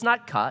cord was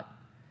not cut,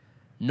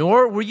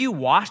 nor were you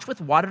washed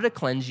with water to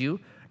cleanse you,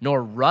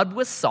 nor rubbed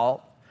with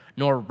salt,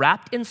 nor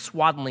wrapped in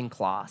swaddling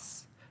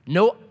cloths.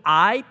 No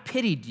eye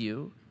pitied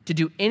you to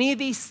do any of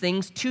these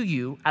things to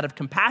you out of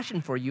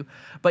compassion for you,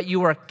 but you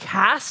were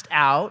cast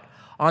out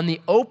on the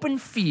open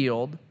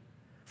field,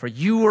 for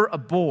you were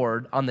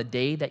abhorred on the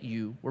day that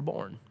you were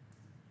born.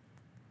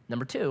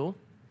 Number 2,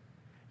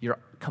 you're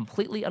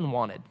completely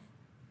unwanted.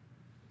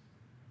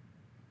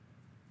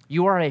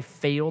 You are a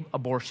failed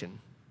abortion,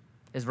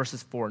 is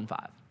verses 4 and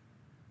 5.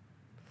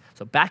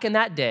 So back in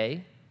that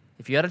day,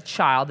 if you had a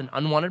child, an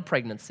unwanted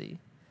pregnancy,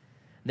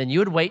 then you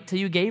would wait till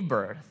you gave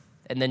birth,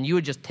 and then you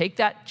would just take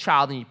that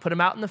child and you put him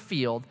out in the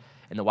field,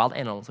 and the wild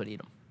animals would eat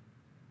him.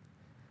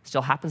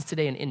 Still happens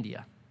today in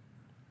India.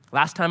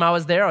 Last time I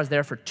was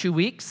there for 2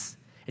 weeks,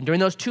 and during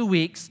those 2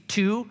 weeks,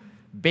 2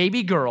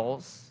 baby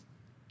girls,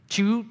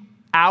 2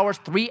 hours,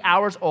 3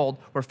 hours old,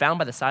 were found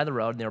by the side of the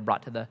road, and they were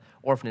brought to the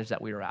orphanage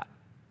that we were at.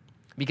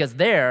 Because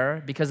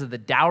there, because of the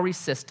dowry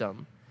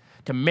system,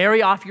 to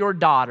marry off your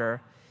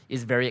daughter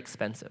is very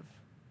expensive.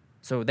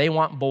 So they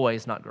want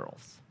boys, not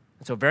girls.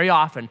 And so very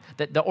often,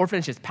 the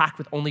orphanage is packed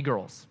with only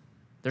girls.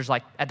 There's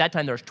at that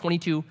time, there's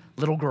 22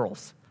 little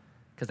girls,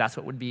 because that's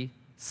what would be.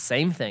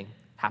 Same thing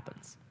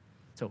happens.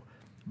 So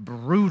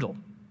brutal.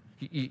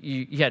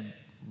 You had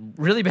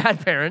really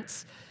bad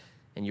parents,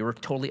 and you were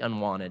totally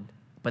unwanted.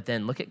 But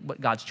then look at what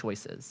God's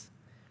choice is.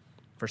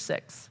 Verse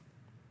 6.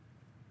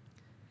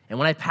 And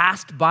when I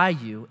passed by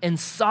you and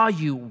saw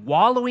you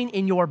wallowing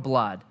in your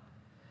blood,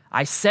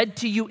 I said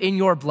to you in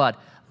your blood,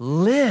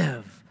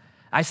 live.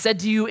 I said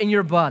to you in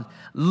your blood,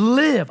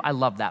 live. I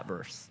love that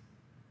verse.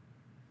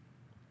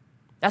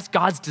 That's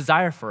God's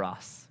desire for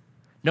us.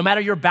 No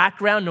matter your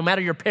background, no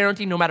matter your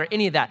parenting, no matter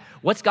any of that,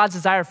 what's God's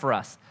desire for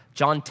us?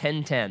 John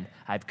 10:10,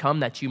 I've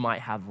come that you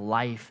might have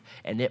life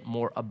and it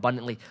more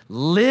abundantly.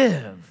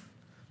 Live.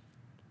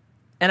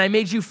 And I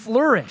made you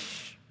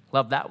flourish.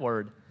 Love that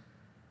word.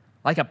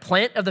 Like a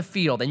plant of the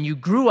field, and you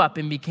grew up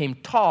and became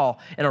tall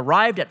and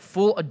arrived at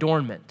full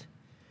adornment.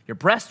 Your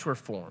breasts were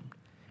formed,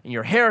 and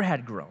your hair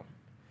had grown,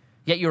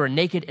 yet you were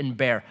naked and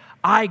bare.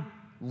 I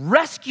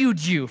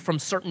rescued you from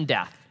certain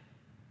death.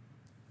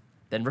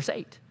 Then verse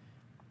 8,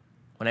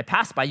 when I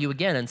passed by you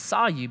again and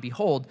saw you,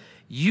 behold,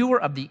 you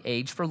were of the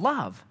age for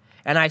love.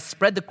 And I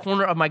spread the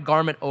corner of my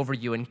garment over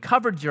you and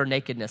covered your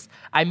nakedness.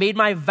 I made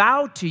my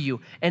vow to you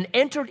and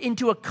entered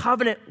into a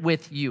covenant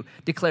with you,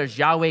 declares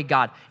Yahweh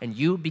God, and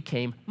you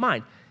became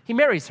mine. He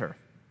marries her,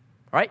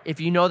 all right? If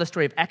you know the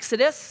story of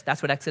Exodus,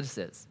 that's what Exodus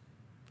is.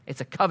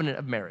 It's a covenant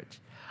of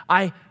marriage.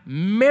 I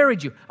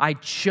married you. I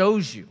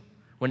chose you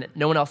when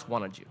no one else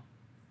wanted you.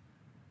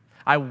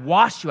 I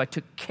washed you. I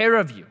took care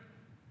of you.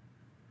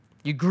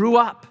 You grew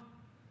up.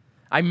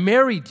 I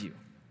married you.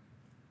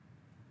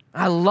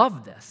 I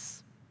love this.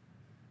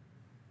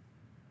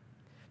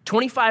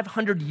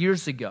 2,500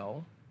 years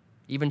ago,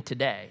 even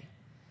today,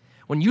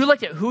 when you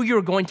looked at who you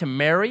were going to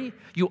marry,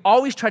 you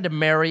always tried to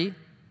marry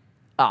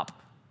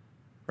up,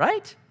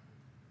 right?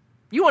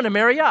 You want to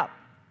marry up.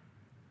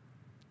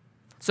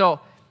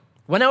 So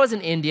when I was in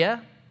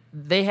India,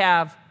 they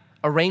have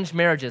arranged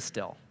marriages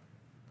still.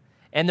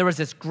 And there was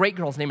this great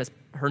girl,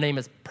 her name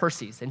is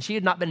Persis, and she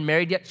had not been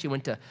married yet. She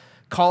went to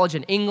college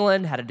in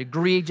England, had a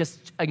degree,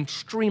 just an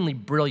extremely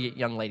brilliant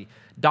young lady,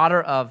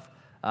 daughter of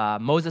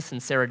Moses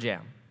and Sarah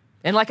Jam.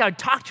 And I would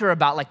talk to her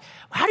about,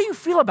 how do you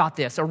feel about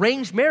this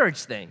arranged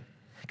marriage thing?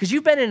 Because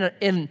you've been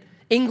in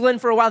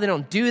England for a while. They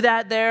don't do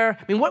that there.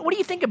 I mean, what do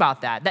you think about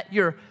that? That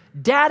your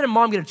dad and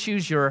mom get to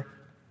choose your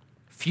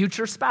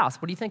future spouse.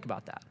 What do you think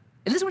about that?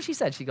 And this is what she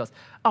said. She goes,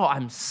 oh,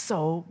 I'm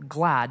so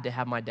glad to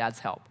have my dad's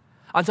help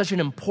on such an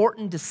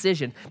important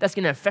decision that's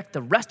going to affect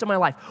the rest of my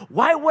life.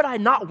 Why would I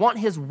not want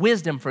his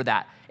wisdom for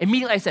that?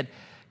 Immediately I said,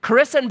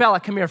 Carissa and Bella,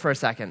 come here for a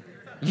second.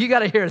 You got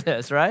to hear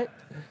this, right?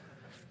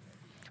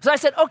 So I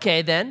said,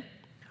 okay, then,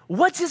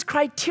 what's his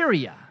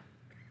criteria?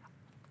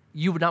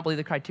 You would not believe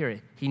the criteria.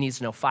 He needs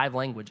to know 5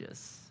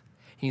 languages.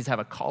 He needs to have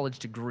a college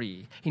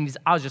degree.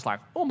 I was just like,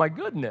 oh my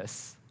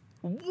goodness.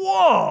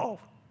 Whoa.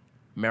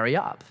 Marry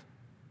up.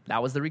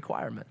 That was the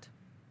requirement.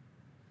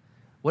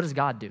 What does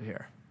God do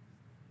here?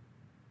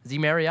 Does he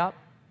marry up?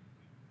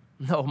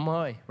 No,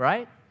 my,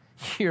 right?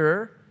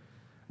 You're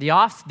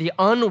the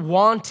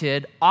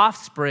unwanted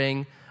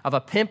offspring of a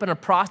pimp and a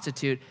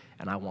prostitute,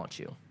 and I want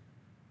you.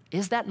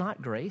 Is that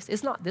not grace?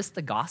 Is not this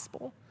the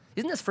gospel?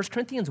 Isn't this 1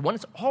 Corinthians 1?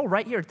 It's all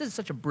right here. This is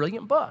such a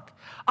brilliant book.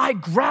 I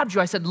grabbed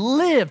you. I said,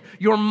 live.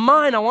 You're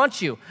mine. I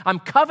want you. I'm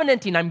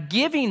covenanting. I'm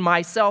giving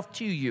myself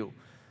to you.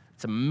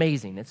 It's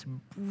amazing. It's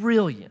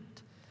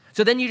brilliant.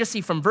 So then you just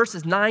see from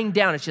verses 9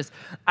 down, it's just,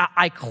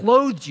 I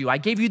clothed you. I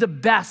gave you the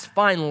best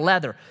fine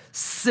leather,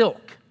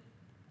 silk.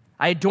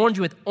 I adorned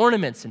you with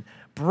ornaments and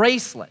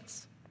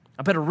bracelets.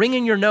 I put a ring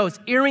in your nose,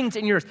 earrings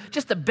in yours,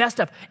 just the best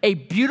stuff. A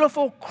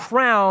beautiful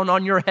crown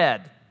on your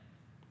head.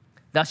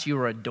 Thus you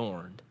were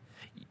adorned.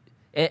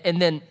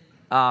 And then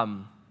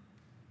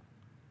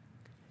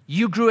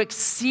you grew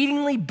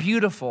exceedingly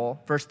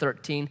beautiful, verse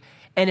 13,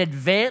 and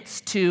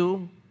advanced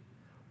to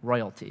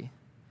royalty.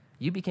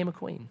 You became a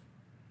queen.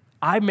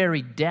 I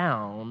married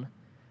down,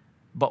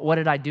 but what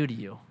did I do to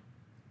you?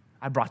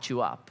 I brought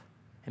you up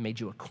and made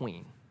you a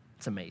queen.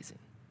 It's amazing.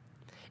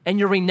 And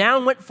your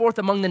renown went forth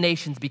among the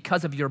nations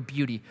because of your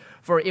beauty,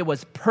 for it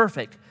was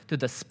perfect through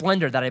the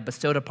splendor that I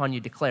bestowed upon you,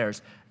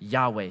 declares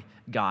Yahweh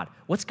God.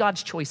 What's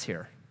God's choice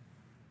here?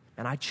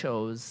 And I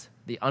chose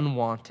the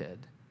unwanted.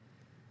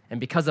 And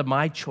because of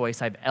my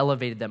choice, I've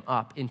elevated them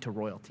up into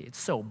royalty. It's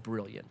so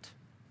brilliant.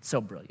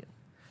 So brilliant.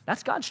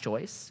 That's God's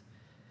choice.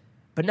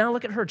 But now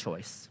look at her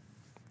choice.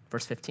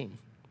 Verse 15.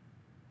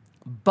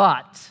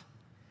 But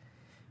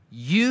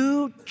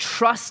you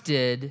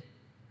trusted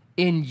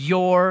in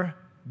your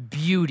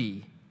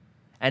beauty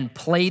and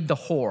played the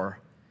whore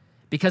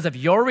because of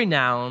your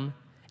renown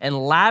and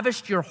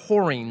lavished your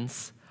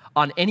whorings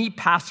on any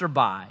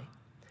passerby.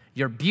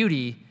 Your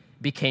beauty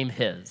became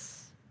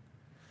his.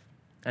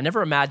 I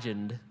never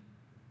imagined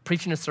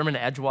preaching a sermon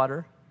at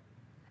Edgewater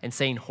and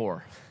saying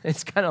whore.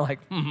 It's kind of like,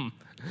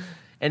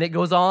 And it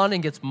goes on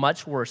and gets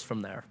much worse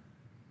from there.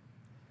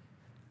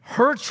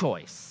 Her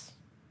choice.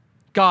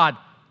 God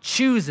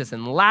chooses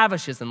and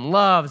lavishes and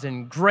loves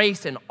and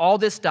grace and all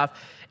this stuff.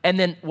 And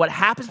then what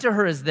happens to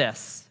her is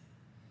this.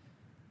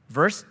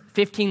 Verse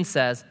 15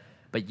 says,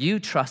 but you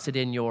trusted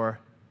in your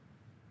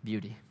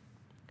beauty.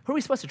 Who are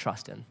we supposed to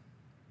trust in?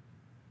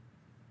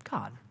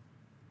 God.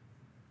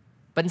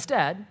 But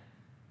instead,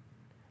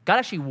 God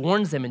actually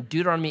warns them in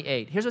Deuteronomy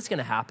 8. Here's what's going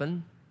to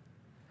happen.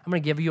 I'm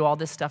going to give you all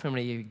this stuff. I'm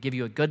going to give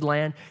you a good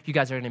land. You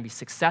guys are going to be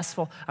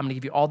successful. I'm going to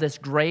give you all this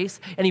grace.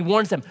 And he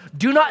warns them,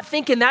 do not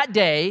think in that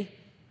day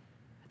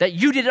that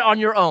you did it on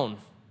your own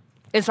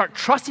and start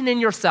trusting in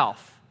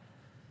yourself.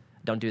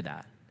 Don't do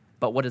that.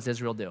 But what does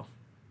Israel do?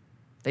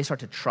 They start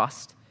to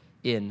trust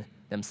in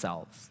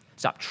themselves.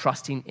 Stop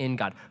trusting in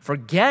God.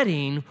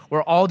 Forgetting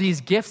where all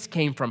these gifts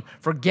came from.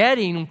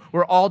 Forgetting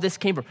where all this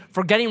came from.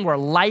 Forgetting where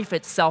life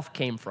itself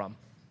came from.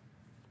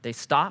 They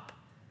stop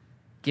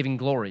giving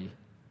glory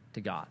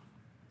to God.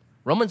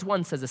 Romans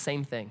 1 says the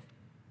same thing.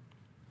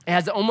 It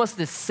has almost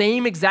the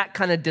same exact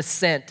kind of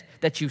descent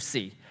that you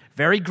see.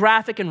 Very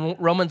graphic in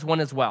Romans 1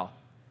 as well.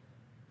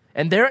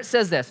 And there it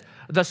says this,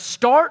 the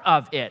start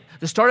of it,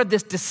 the start of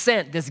this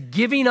descent, this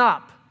giving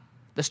up,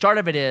 the start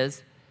of it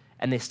is,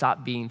 and they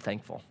stop being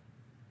thankful.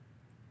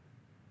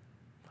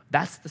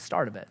 That's the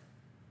start of it.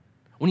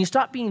 When you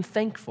stop being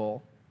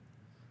thankful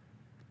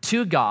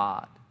to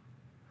God,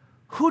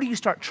 who do you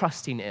start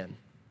trusting in?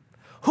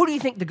 Who do you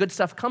think the good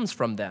stuff comes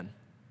from then?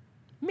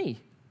 Me,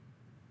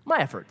 my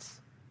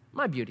efforts,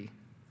 my beauty,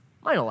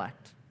 my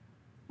intellect,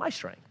 my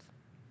strength.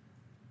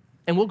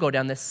 And we'll go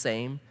down this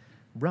same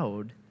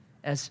road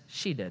as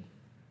she did.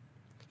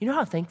 You know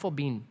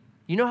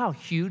how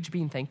huge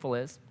being thankful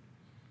is?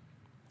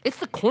 It's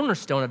the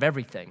cornerstone of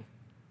everything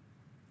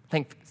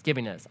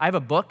Thanksgiving is. I have a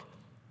book,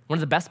 one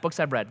of the best books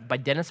I've read, by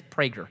Dennis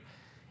Prager,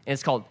 and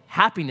it's called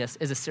Happiness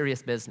is a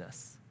Serious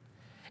Business.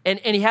 And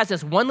he has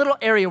this one little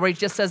area where he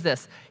just says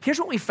this. Here's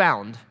what we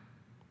found.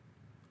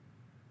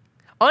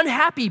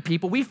 Unhappy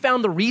people, we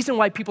found the reason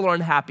why people are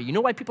unhappy. You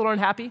know why people are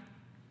unhappy?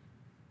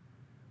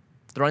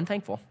 They're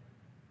unthankful.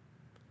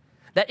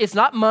 That it's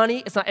not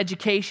money, it's not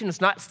education,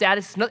 it's not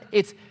status,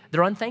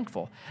 they're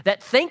unthankful.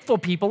 That thankful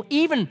people,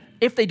 even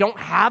if they don't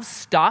have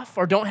stuff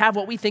or don't have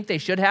what we think they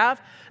should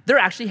have, they're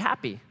actually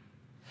happy.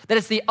 That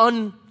it's the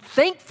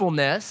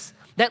unthankfulness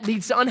that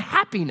leads to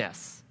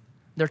unhappiness.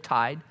 They're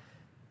tied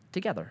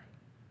together.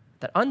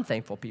 That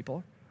unthankful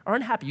people are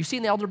unhappy. You see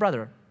in the elder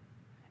brother,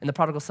 in the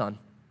prodigal son,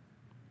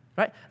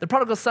 right? The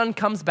prodigal son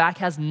comes back,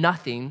 has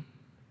nothing.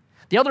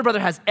 The elder brother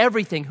has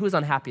everything. Who's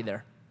unhappy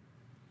there?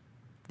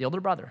 The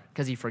older brother,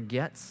 because he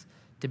forgets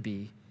to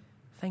be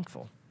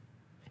thankful.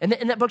 And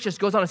that book just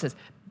goes on and says,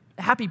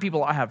 happy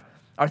people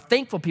are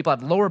thankful people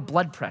have lower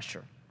blood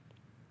pressure.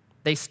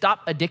 They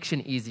stop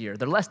addiction easier.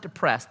 They're less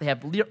depressed. They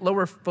have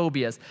lower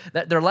phobias.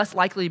 They're less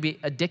likely to be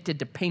addicted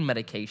to pain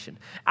medication.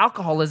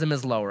 Alcoholism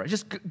is lower. It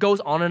just goes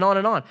on and on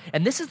and on.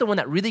 And this is the one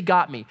that really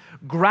got me.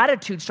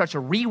 Gratitude starts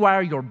to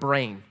rewire your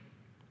brain.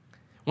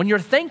 When you're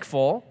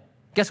thankful,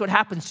 guess what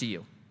happens to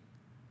you?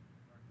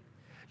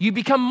 You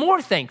become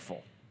more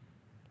thankful.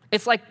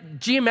 It's like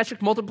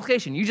geometric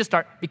multiplication. You just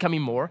start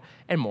becoming more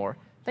and more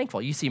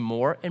thankful. You see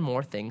more and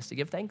more things to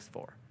give thanks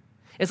for.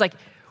 It's like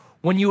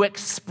when you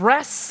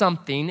express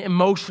something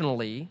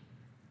emotionally,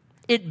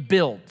 it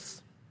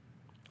builds.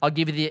 I'll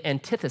give you the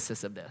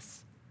antithesis of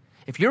this.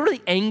 If you're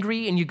really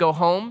angry and you go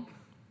home,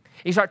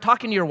 You start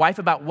talking to your wife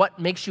about what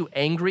makes you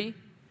angry,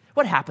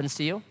 what happens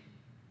to you?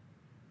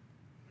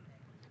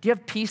 Do you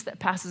have peace that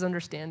passes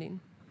understanding?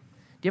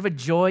 Do you have a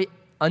joy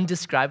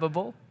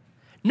undescribable?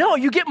 No,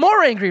 you get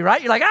more angry,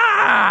 right? You're like,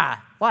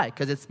 ah! Why?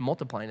 Because it's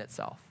multiplying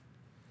itself.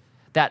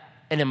 That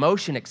an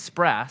emotion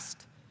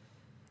expressed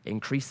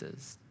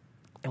increases.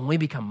 And when we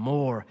become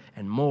more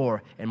and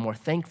more and more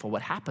thankful,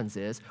 what happens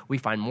is we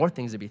find more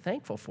things to be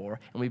thankful for,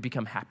 and we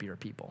become happier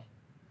people.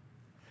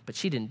 But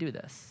she didn't do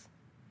this.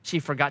 She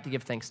forgot to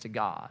give thanks to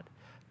God,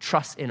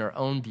 trust in her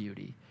own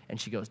beauty, and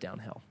she goes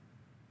downhill.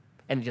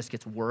 And it just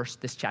gets worse.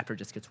 This chapter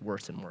just gets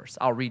worse and worse.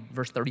 I'll read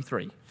verse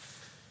 33.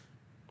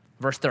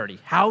 Verse 30,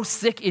 how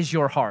sick is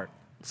your heart?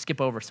 Skip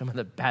over some of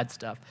the bad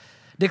stuff.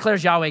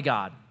 Declares Yahweh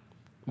God,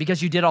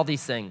 because you did all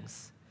these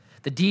things,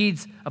 the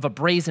deeds of a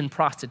brazen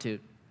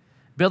prostitute,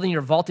 building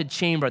your vaulted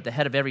chamber at the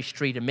head of every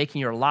street and making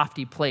your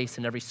lofty place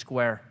in every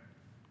square.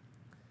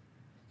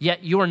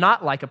 Yet you are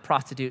not like a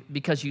prostitute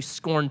because you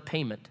scorned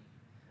payment.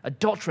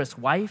 Adulterous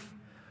wife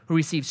who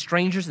receives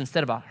strangers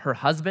instead of her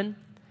husband.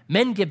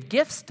 Men give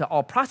gifts to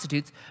all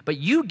prostitutes, but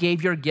you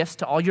gave your gifts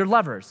to all your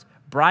lovers,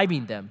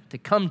 bribing them to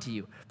come to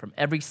you from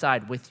every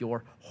side with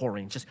your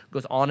whoring. Just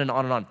goes on and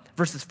on and on.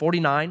 Verses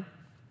 49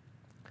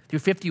 through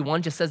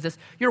 51 just says this,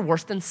 you're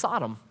worse than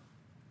Sodom,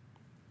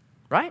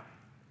 right?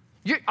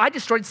 I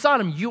destroyed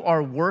Sodom. You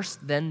are worse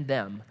than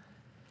them.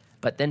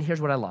 But then here's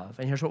what I love,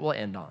 and here's what we'll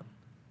end on.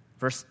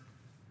 Verse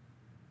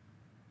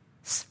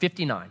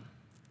 59.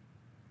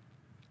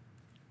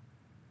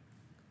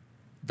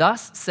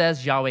 Thus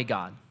says Yahweh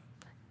God.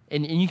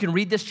 And you can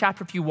read this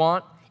chapter if you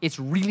want. It's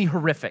really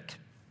horrific.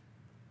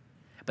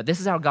 But this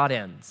is how God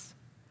ends.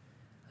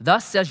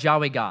 Thus says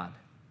Yahweh God,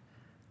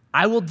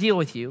 I will deal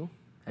with you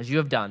as you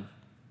have done.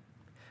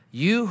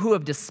 You who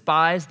have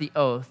despised the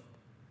oath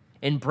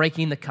in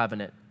breaking the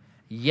covenant,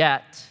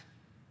 yet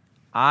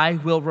I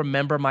will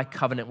remember my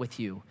covenant with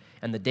you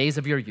in the days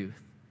of your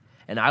youth,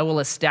 and I will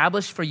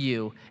establish for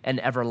you an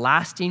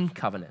everlasting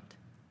covenant.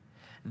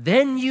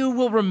 Then you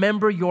will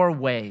remember your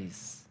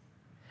ways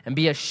and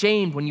be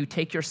ashamed when you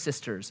take your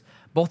sisters,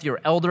 both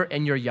your elder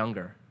and your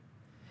younger,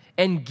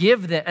 and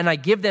I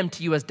give them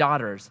to you as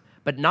daughters,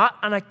 but not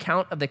on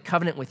account of the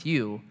covenant with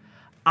you.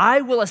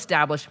 I will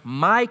establish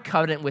my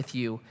covenant with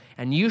you,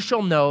 and you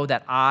shall know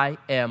that I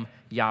am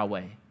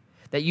Yahweh,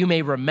 that you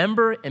may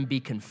remember and be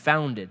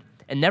confounded,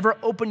 and never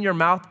open your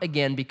mouth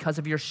again because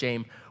of your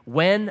shame,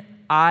 when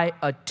I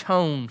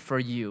atone for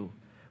you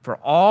for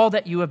all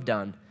that you have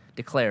done,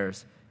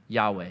 declares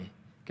Yahweh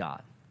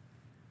God.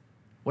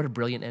 What a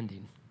brilliant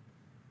ending.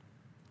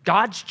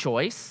 God's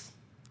choice,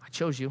 I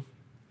chose you.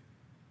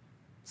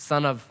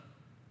 Son of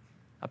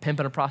a pimp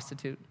and a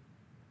prostitute,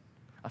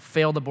 a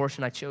failed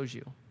abortion, I chose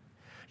you.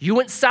 You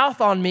went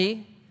south on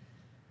me,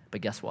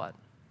 but guess what?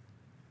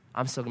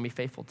 I'm still going to be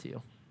faithful to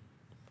you.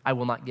 I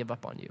will not give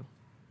up on you,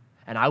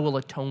 and I will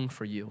atone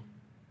for you.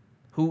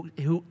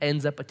 Who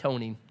ends up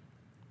atoning?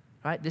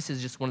 Right? This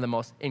is just one of the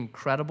most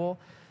incredible,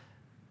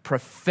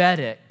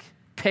 prophetic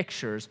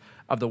pictures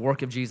of the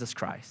work of Jesus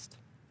Christ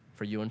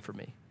for you and for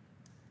me.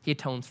 He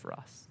atones for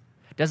us.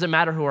 Doesn't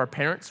matter who our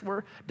parents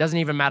were. Doesn't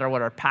even matter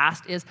what our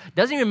past is.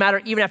 Doesn't even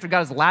matter even after God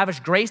has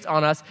lavished grace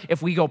on us.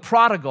 If we go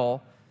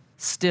prodigal,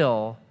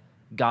 still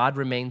God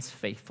remains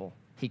faithful.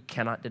 He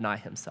cannot deny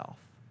himself.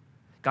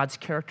 God's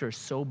character is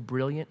so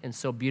brilliant and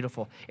so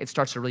beautiful, it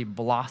starts to really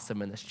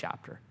blossom in this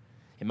chapter.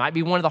 It might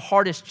be one of the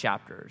hardest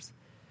chapters,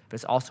 but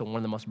it's also one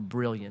of the most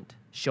brilliant,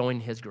 showing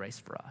his grace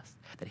for us.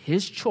 That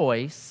his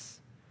choice,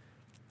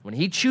 when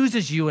he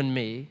chooses you and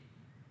me,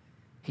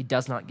 he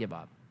does not give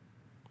up.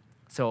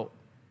 So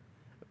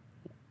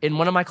in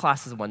one of my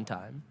classes one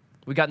time,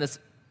 we got in this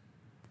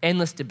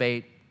endless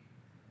debate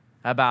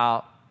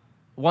about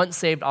once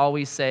saved,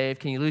 always saved.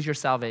 Can you lose your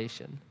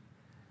salvation?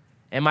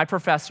 And my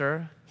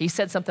professor, he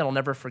said something I'll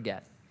never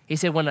forget. He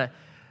said,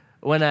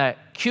 when a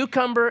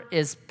cucumber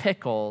is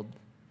pickled,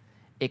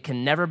 it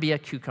can never be a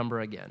cucumber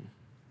again.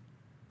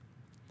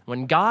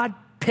 When God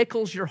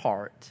pickles your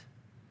heart,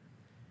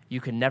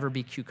 you can never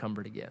be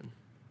cucumbered again.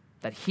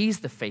 That he's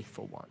the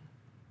faithful one,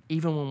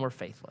 even when we're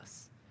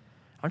faithless.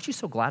 Aren't you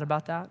so glad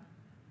about that?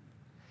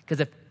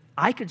 Because if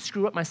I could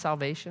screw up my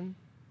salvation,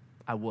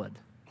 I would.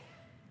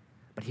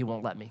 But he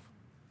won't let me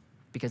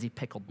because he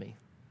pickled me.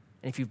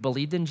 And if you've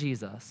believed in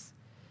Jesus,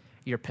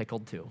 you're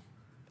pickled too.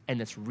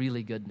 And it's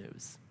really good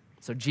news.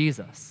 So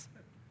Jesus,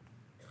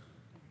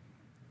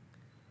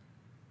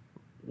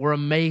 we're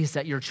amazed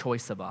at your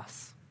choice of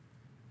us.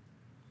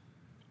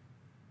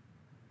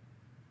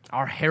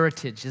 Our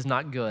heritage is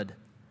not good.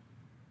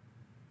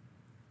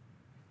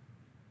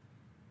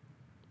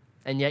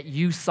 And yet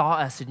you saw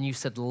us and you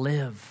said,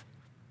 live.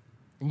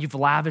 And you've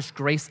lavished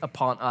grace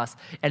upon us.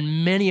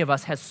 And many of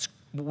us,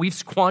 we've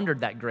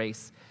squandered that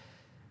grace.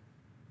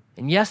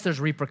 And yes, there's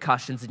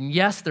repercussions. And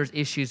yes, there's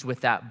issues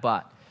with that.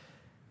 But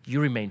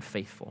you remain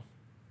faithful.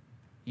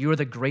 You are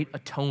the great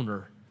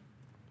atoner.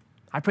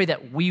 I pray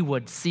that we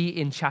would see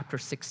in chapter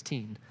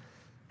 16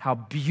 how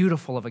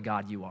beautiful of a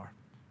God you are.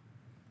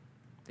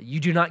 That you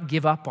do not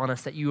give up on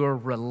us. That you are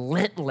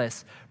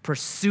relentless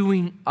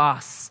pursuing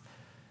us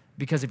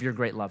because of your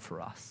great love for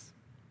us.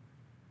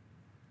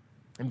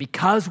 And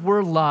because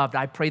we're loved,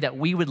 I pray that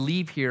we would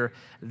leave here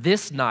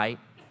this night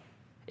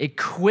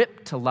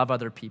equipped to love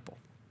other people,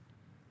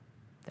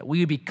 that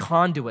we would be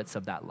conduits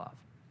of that love.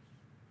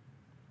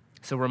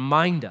 So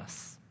remind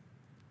us,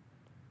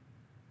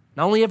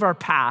 not only of our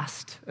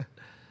past,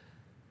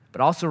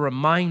 but also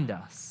remind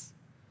us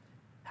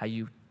how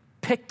you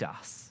picked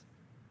us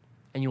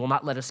and you will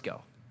not let us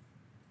go.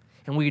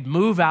 And we'd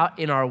move out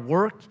in our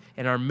work,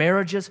 in our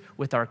marriages,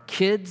 with our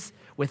kids,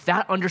 with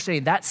that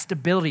understanding, that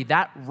stability,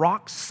 that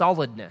rock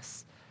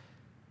solidness.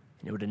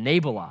 And it would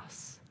enable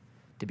us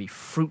to be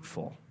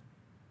fruitful,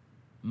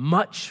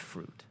 much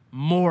fruit,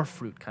 more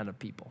fruit kind of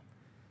people.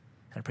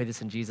 And I pray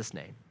this in Jesus'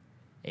 name.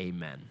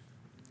 Amen.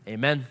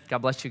 Amen. God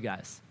bless you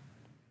guys.